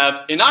 we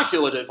have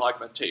inoculative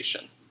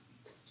augmentation.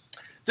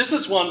 This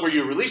is one where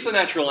you release the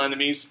natural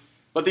enemies,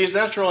 but these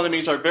natural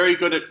enemies are very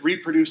good at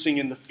reproducing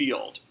in the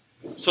field.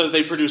 So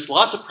they produce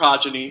lots of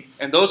progeny,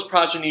 and those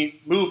progeny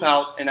move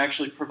out and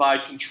actually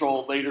provide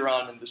control later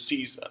on in the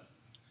season.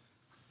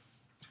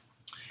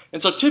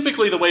 And so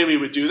typically the way we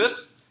would do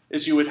this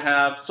is you would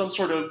have some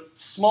sort of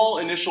small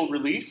initial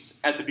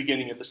release at the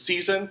beginning of the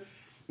season,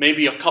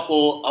 maybe a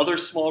couple other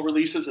small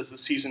releases as the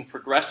season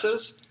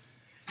progresses.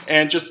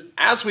 And just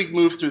as we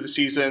move through the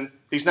season,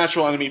 these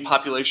natural enemy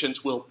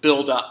populations will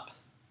build up.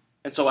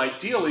 And so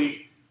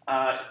ideally,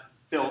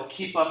 they'll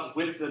keep up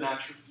with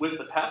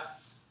the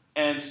pests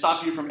and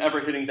stop you from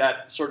ever hitting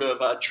that sort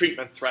of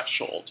treatment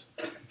threshold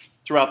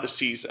throughout the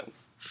season.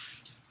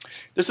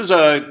 This is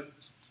a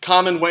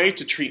common way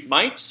to treat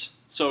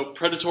mites. So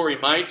predatory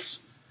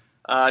mites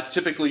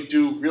typically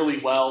do really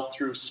well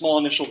through small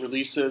initial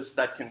releases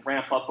that can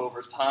ramp up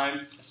over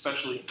time,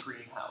 especially in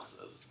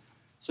greenhouses.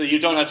 So you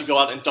don't have to go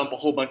out and dump a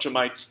whole bunch of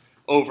mites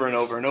over and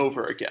over and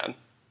over again.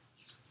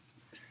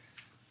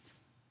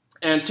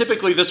 And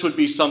typically this would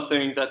be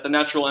something that the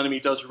natural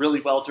enemy does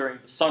really well during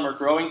the summer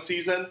growing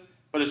season,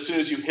 but as soon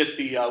as you hit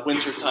the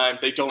winter time,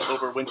 they don't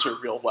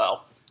overwinter real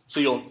well.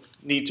 So you'll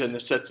need to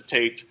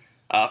necessitate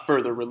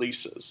further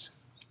releases.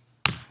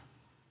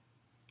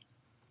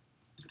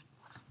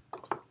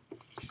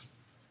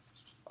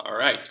 All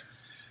right.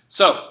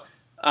 So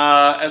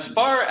as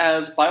far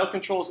as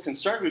biocontrol is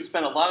concerned, we've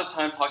spent a lot of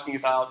time talking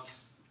about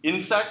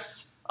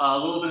insects, a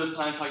little bit of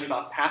time talking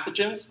about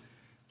pathogens.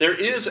 There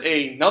is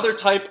another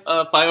type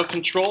of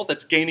biocontrol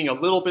that's gaining a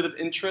little bit of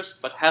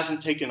interest but hasn't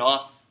taken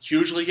off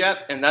hugely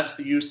yet, and that's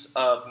the use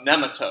of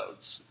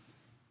nematodes.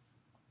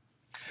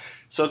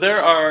 So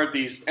there are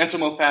these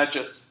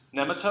entomophagous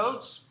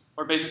nematodes,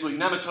 or basically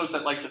nematodes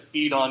that like to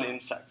feed on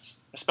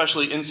insects,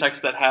 especially insects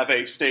that have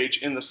a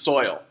stage in the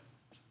soil.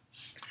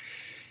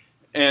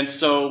 And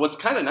so what's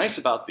kind of nice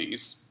about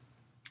these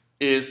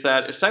is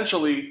that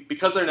essentially,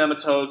 because they're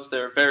nematodes,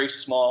 they're very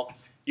small,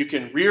 you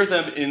can rear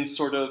them in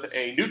sort of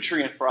a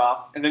nutrient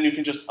broth, and then you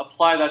can just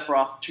apply that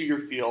broth to your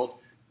field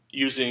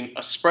using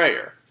a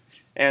sprayer.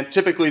 And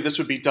typically this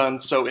would be done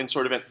so in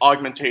sort of an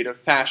augmentative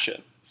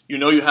fashion. You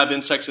know you have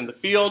insects in the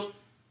field,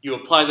 you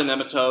apply the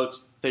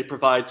nematodes, they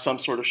provide some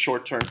sort of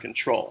short-term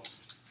control.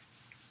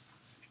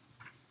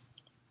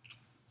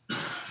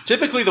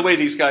 Typically the way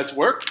these guys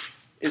work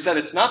is that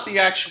it's not the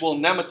actual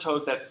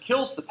nematode that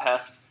kills the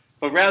pest,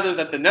 but rather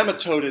that the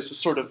nematode is a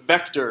sort of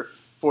vector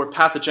for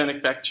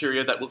pathogenic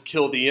bacteria that will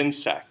kill the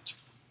insect.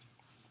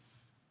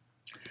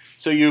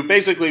 So you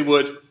basically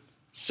would,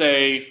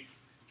 say,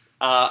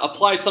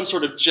 apply some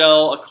sort of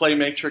gel, a clay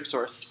matrix,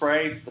 or a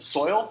spray to the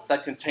soil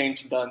that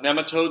contains the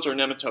nematodes or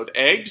nematode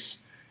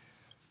eggs.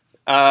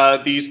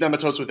 These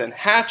nematodes would then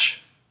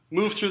hatch,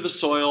 move through the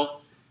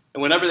soil,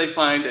 and whenever they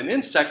find an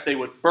insect, they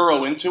would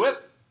burrow into it,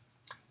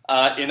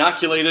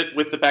 inoculate it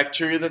with the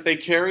bacteria that they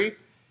carry,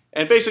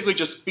 and basically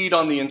just feed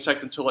on the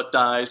insect until it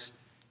dies,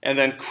 and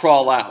then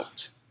crawl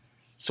out.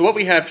 So what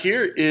we have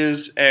here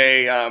is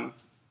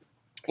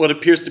what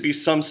appears to be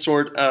some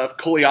sort of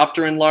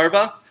coleopteran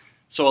larva,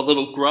 so a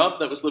little grub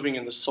that was living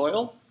in the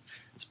soil.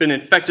 It's been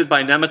infected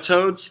by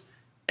nematodes,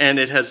 and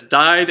it has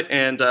died,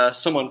 and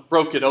someone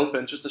broke it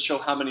open just to show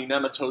how many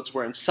nematodes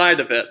were inside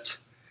of it.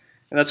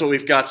 And that's what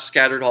we've got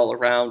scattered all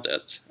around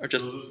it. Or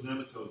just so those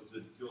nematodes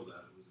didn't kill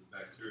that. It was the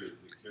bacteria that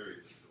they carried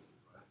that killed it,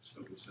 right? Is that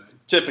what you're saying?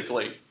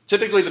 Typically.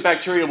 Typically the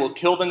bacteria will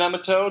kill the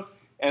nematode,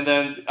 and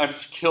then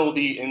kill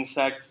the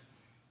insect,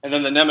 and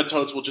then the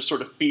nematodes will just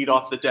sort of feed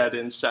off the dead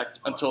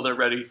insect until they're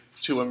ready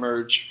to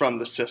emerge from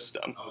the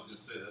system. I was going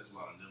to say, that's a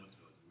lot of nematodes. Are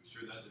we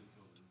sure that didn't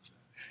kill the insect?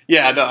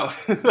 Yeah, no.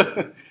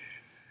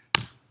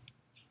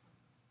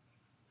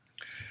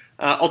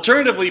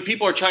 Alternatively,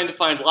 people are trying to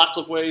find lots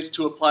of ways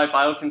to apply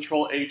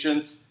biocontrol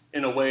agents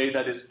in a way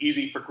that is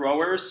easy for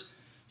growers.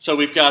 So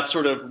we've got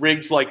sort of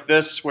rigs like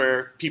this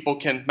where people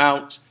can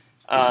mount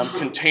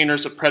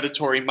containers of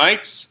predatory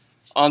mites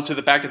onto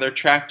the back of their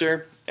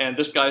tractor, and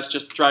this guy's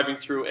just driving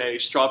through a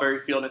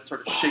strawberry field and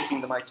sort of shaking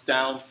the mites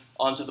down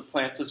onto the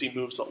plants as he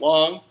moves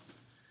along.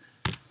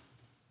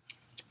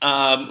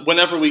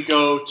 Whenever we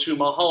go to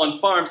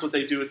Mulholland Farms, what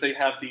they do is they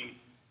have the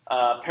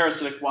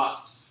parasitic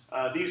wasps.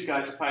 These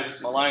guys,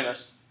 Aphytis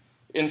malinus,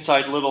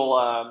 inside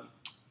little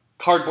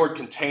cardboard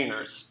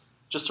containers,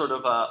 just sort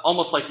of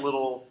almost like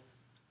little,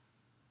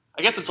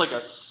 I guess it's like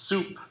a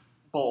soup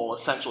bowl,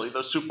 essentially.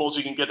 Those soup bowls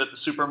you can get at the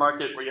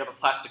supermarket where you have a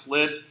plastic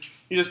lid.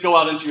 You just go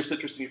out into your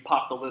citrus and you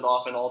pop the lid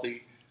off and all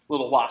the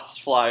little wasps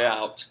fly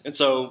out. And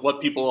so what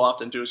people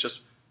often do is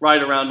just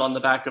ride around on the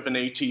back of an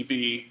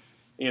ATV,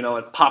 you know,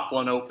 and pop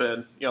one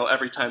open, you know,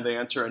 every time they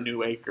enter a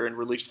new acre and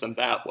release them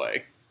that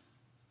way.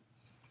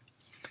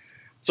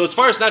 So as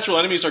far as natural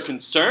enemies are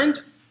concerned,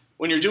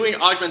 when you're doing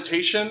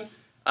augmentation,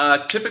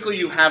 typically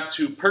you have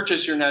to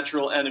purchase your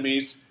natural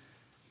enemies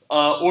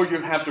or you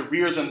have to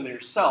rear them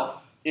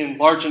yourself in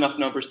large enough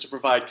numbers to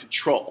provide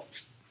control.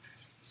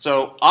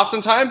 So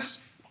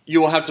oftentimes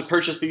you will have to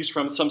purchase these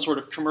from some sort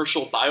of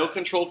commercial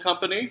biocontrol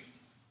company.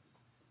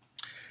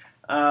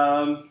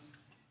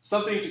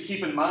 Something to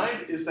keep in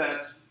mind is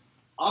that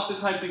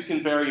oftentimes these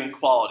can vary in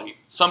quality.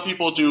 Some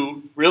people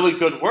do really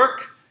good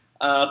work,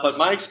 but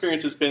my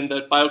experience has been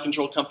that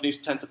biocontrol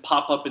companies tend to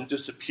pop up and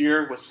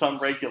disappear with some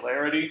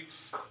regularity.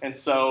 And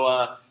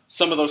so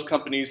some of those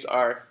companies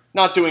are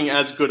not doing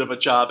as good of a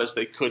job as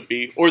they could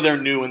be, or they're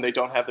new and they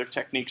don't have their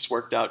techniques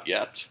worked out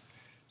yet.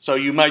 So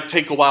you might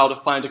take a while to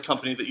find a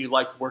company that you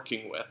like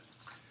working with.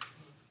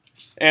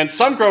 And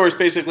some growers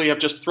basically have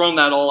just thrown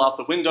that all out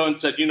the window and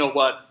said, you know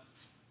what,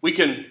 we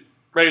can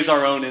raise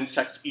our own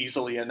insects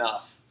easily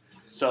enough.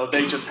 So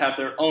they just have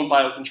their own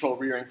biocontrol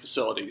rearing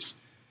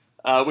facilities,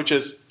 which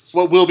is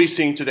what we'll be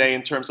seeing today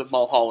in terms of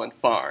Mulholland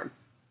Farm.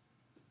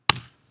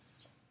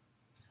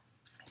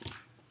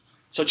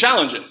 So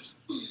challenges.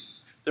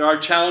 There are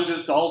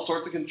challenges to all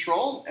sorts of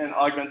control, and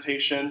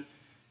augmentation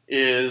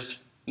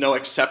is no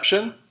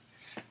exception.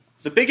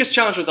 The biggest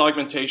challenge with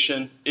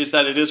augmentation is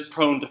that it is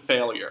prone to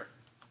failure.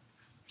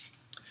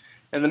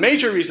 And the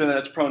major reason that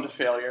it's prone to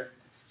failure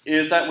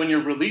is that when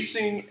you're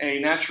releasing a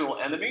natural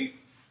enemy,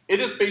 it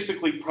is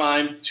basically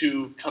primed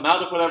to come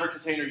out of whatever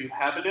container you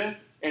have it in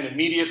and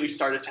immediately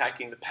start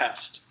attacking the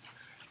pest.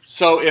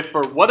 So if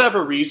for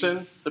whatever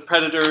reason the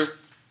predator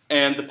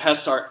and the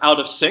pest are out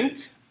of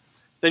sync,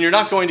 then you're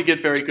not going to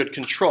get very good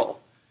control.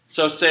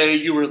 So say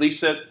you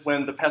release it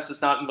when the pest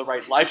is not in the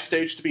right life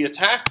stage to be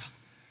attacked.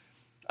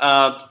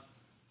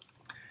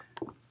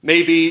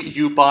 Maybe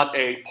you bought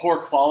a poor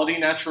quality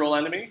natural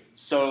enemy,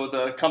 so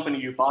the company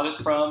you bought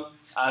it from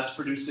is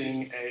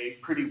producing a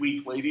pretty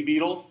weak lady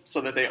beetle so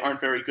that they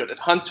aren't very good at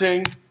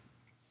hunting.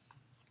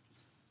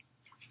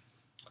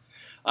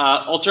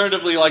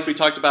 Alternatively, like we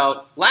talked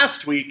about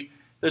last week,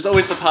 there's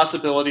always the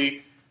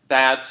possibility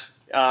that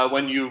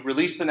when you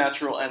release the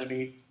natural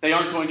enemy, they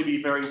aren't going to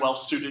be very well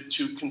suited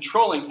to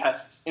controlling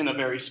pests in a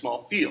very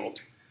small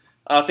field.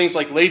 Things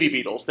like lady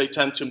beetles, they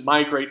tend to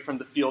migrate from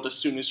the field as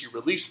soon as you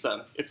release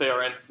them if they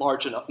are in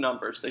large enough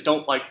numbers. They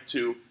don't like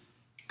to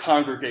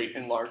congregate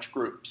in large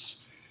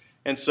groups.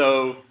 And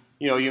so,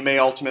 you may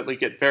ultimately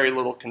get very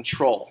little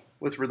control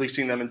with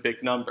releasing them in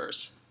big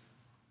numbers.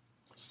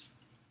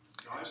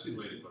 I see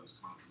ladybugs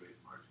congregate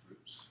in large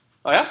groups.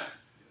 Oh, yeah?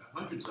 Yeah,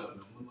 hundreds of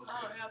them.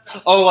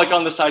 Oh, like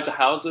on the sides of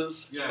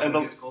houses? Yeah, and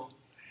what it's called?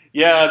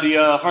 Yeah,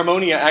 the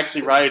Harmonia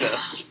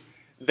axyritis.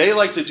 They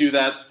like to do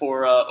that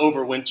for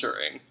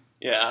overwintering.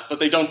 Yeah, but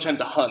they don't tend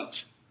to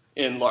hunt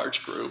in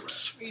large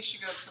groups. We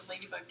should go up to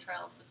Ladybug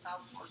Trail up the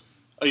South Fork.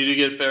 Oh, you do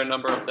get a fair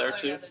number up there,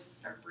 too? Yeah, they just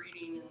start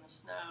breeding in the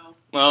snow.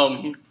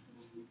 Millions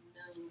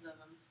of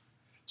them.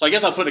 So I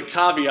guess I'll put a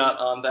caveat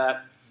on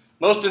that.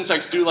 Most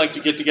insects do like to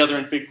get together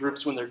in big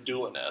groups when they're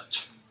doing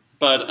it.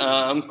 But,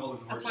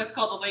 that's why it's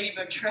called the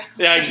Ladybug Trail.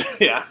 Yeah,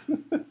 exactly. Yeah.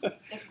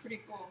 That's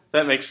pretty cool.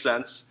 That makes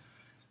sense.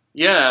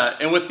 Yeah,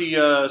 and with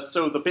the,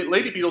 so the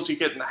lady beetles you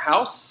get in the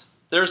house,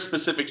 they're a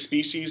specific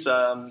species,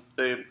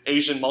 the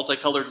Asian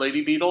multicolored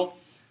lady beetle.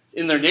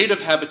 In their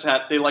native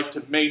habitat, they like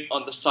to mate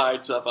on the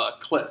sides of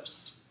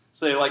cliffs.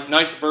 So they like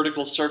nice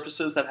vertical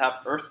surfaces that have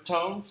earth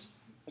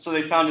tones. So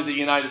they found in the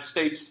United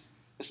States,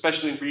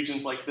 especially in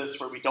regions like this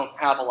where we don't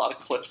have a lot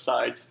of cliff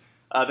sides,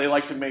 they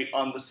like to mate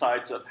on the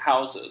sides of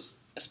houses,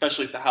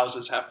 especially if the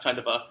houses have kind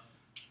of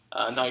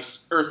a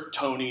nice earth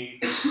tony,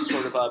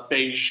 sort of a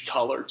beige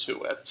color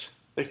to it.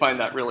 They find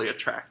that really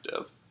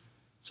attractive.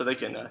 So they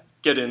can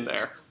get in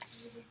there.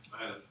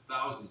 I had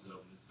thousands of them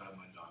inside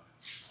my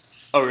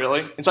doghouse. Oh,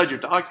 really? Inside your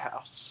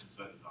doghouse?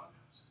 Inside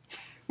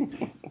the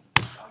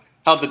doghouse.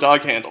 How'd the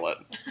dog handle it?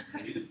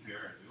 He didn't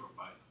care. They were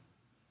biting.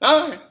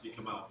 All right. He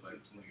come out like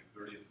 20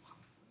 or 30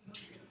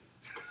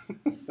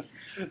 of them.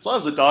 As long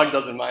as the dog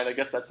doesn't mind, I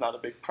guess that's not a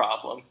big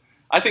problem.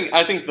 I think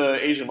the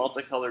Asian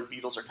multicolored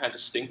beetles are kind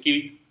of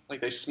stinky.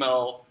 Like they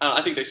smell,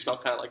 I think they smell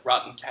kind of like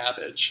rotten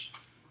cabbage.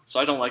 So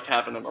I don't like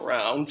having them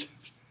around.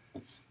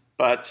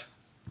 But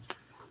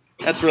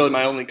that's really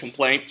my only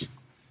complaint.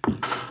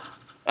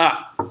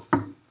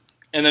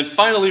 And then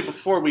finally,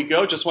 before we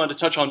go, just wanted to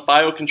touch on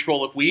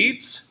biocontrol of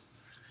weeds.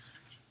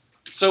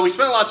 So we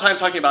spent a lot of time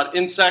talking about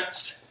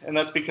insects, and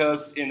that's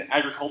because in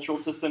agricultural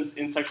systems,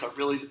 insects are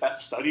really the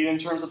best studied in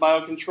terms of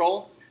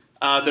biocontrol.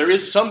 There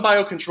is some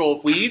biocontrol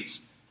of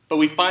weeds, but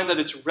we find that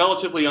it's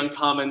relatively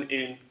uncommon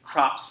in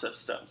crop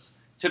systems.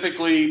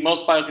 Typically,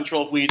 most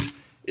biocontrol of weeds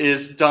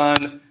is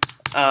done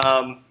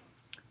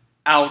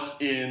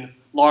out in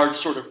large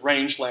sort of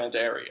rangeland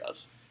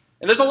areas.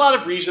 And there's a lot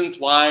of reasons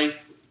why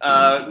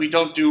we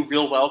don't do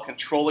real well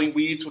controlling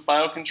weeds with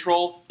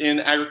biocontrol in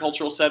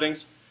agricultural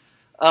settings.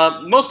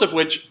 Most of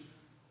which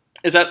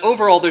is that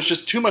overall there's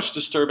just too much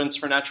disturbance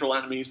for natural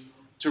enemies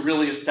to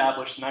really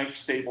establish nice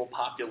stable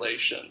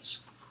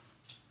populations.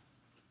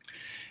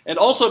 And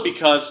also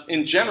because,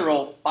 in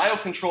general,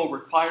 biocontrol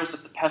requires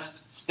that the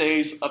pest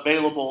stays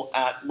available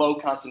at low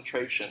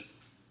concentrations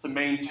to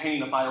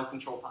maintain a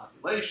biocontrol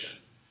population.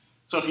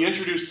 So if you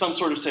introduce some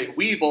sort of, say,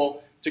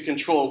 weevil to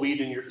control a weed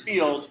in your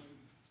field,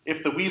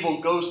 if the weevil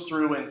goes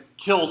through and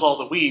kills all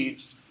the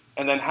weeds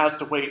and then has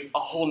to wait a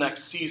whole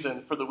next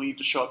season for the weed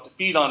to show up to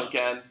feed on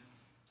again,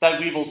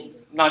 that weevil's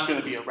not going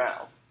to be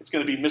around. It's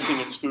going to be missing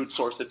its food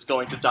source. It's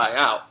going to die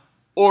out.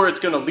 Or it's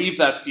going to leave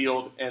that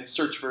field and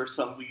search for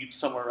some weeds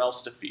somewhere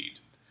else to feed.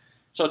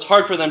 So it's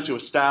hard for them to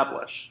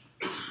establish.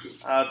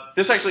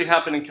 This actually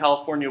happened in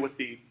California with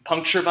the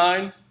puncture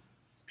vine.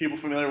 People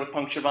familiar with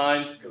puncture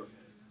vine? Goat heads.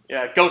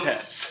 Yeah, goat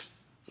heads.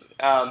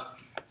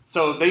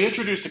 So they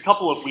introduced a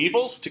couple of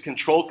weevils to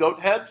control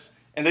goat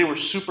heads, and they were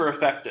super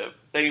effective.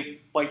 They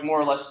like more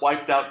or less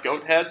wiped out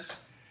goat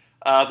heads.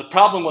 The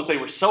problem was they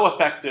were so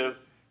effective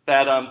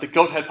that the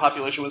goat head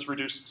population was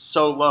reduced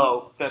so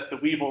low that the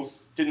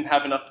weevils didn't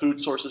have enough food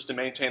sources to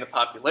maintain a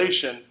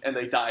population, and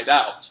they died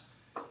out,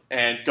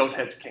 and goat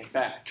heads came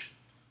back.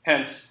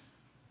 Hence,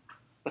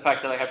 the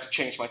fact that I have to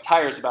change my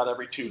tires about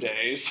every 2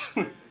 days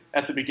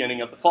at the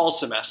beginning of the fall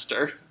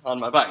semester on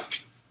my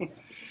bike.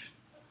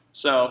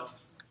 So,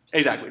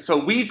 exactly.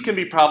 So weeds can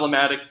be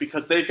problematic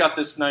because they've got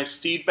this nice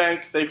seed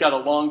bank. They've got a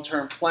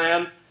long-term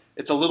plan.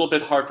 It's a little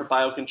bit hard for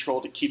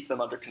biocontrol to keep them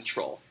under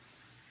control.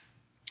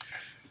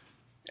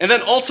 And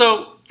then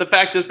also, the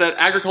fact is that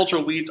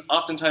agricultural weeds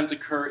oftentimes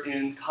occur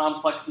in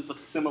complexes of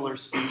similar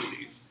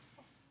species.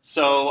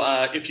 So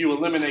if you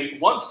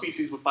eliminate one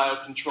species with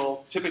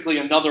biocontrol, typically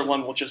another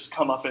one will just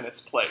come up in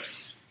its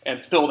place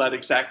and fill that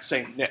exact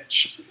same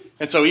niche.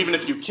 And so even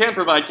if you can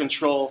provide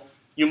control,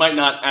 you might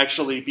not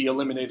actually be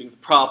eliminating the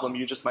problem,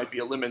 you just might be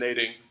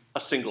eliminating a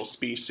single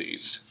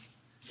species.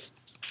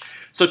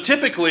 So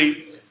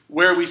typically,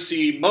 where we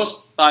see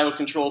most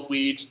biocontrol of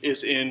weeds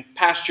is in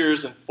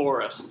pastures and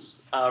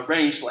forests.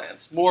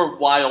 Rangelands, more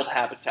wild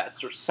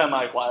habitats or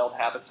semi-wild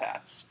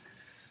habitats.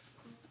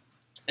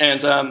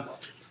 And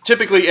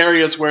typically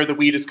areas where the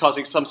weed is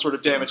causing some sort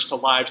of damage to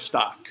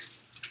livestock.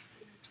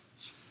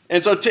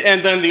 And so,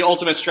 and then the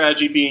ultimate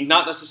strategy being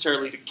not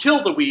necessarily to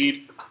kill the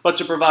weed, but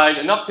to provide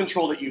enough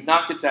control that you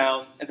knock it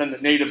down, and then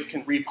the natives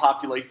can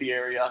repopulate the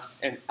area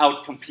and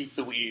outcompete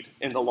the weed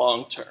in the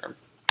long term.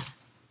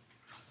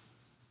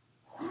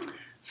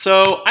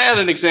 So I had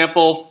an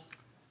example.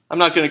 I'm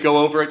not going to go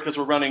over it because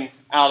we're running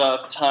out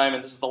of time,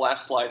 and this is the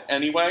last slide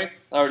anyway.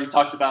 I already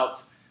talked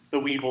about the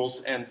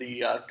weevils and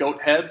the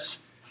goat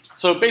heads.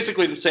 So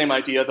basically the same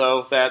idea,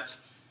 though, that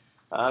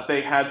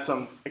they had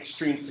some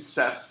extreme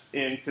success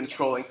in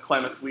controlling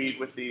Klamath weed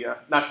with the,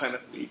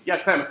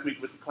 Klamath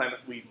weed with the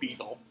Klamath weed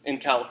beetle in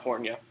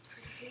California.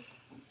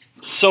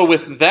 So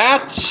with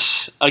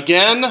that,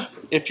 again,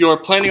 if you're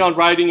planning on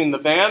riding in the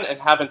van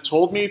and haven't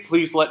told me,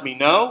 please let me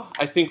know.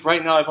 I think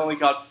right now I've only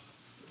got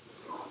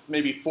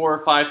maybe 4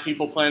 or 5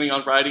 people planning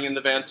on riding in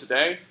the van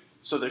today,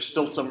 so there's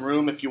still some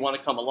room if you want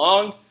to come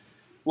along.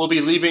 We'll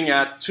be leaving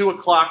at 2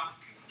 o'clock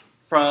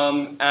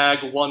from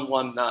Ag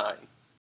 119.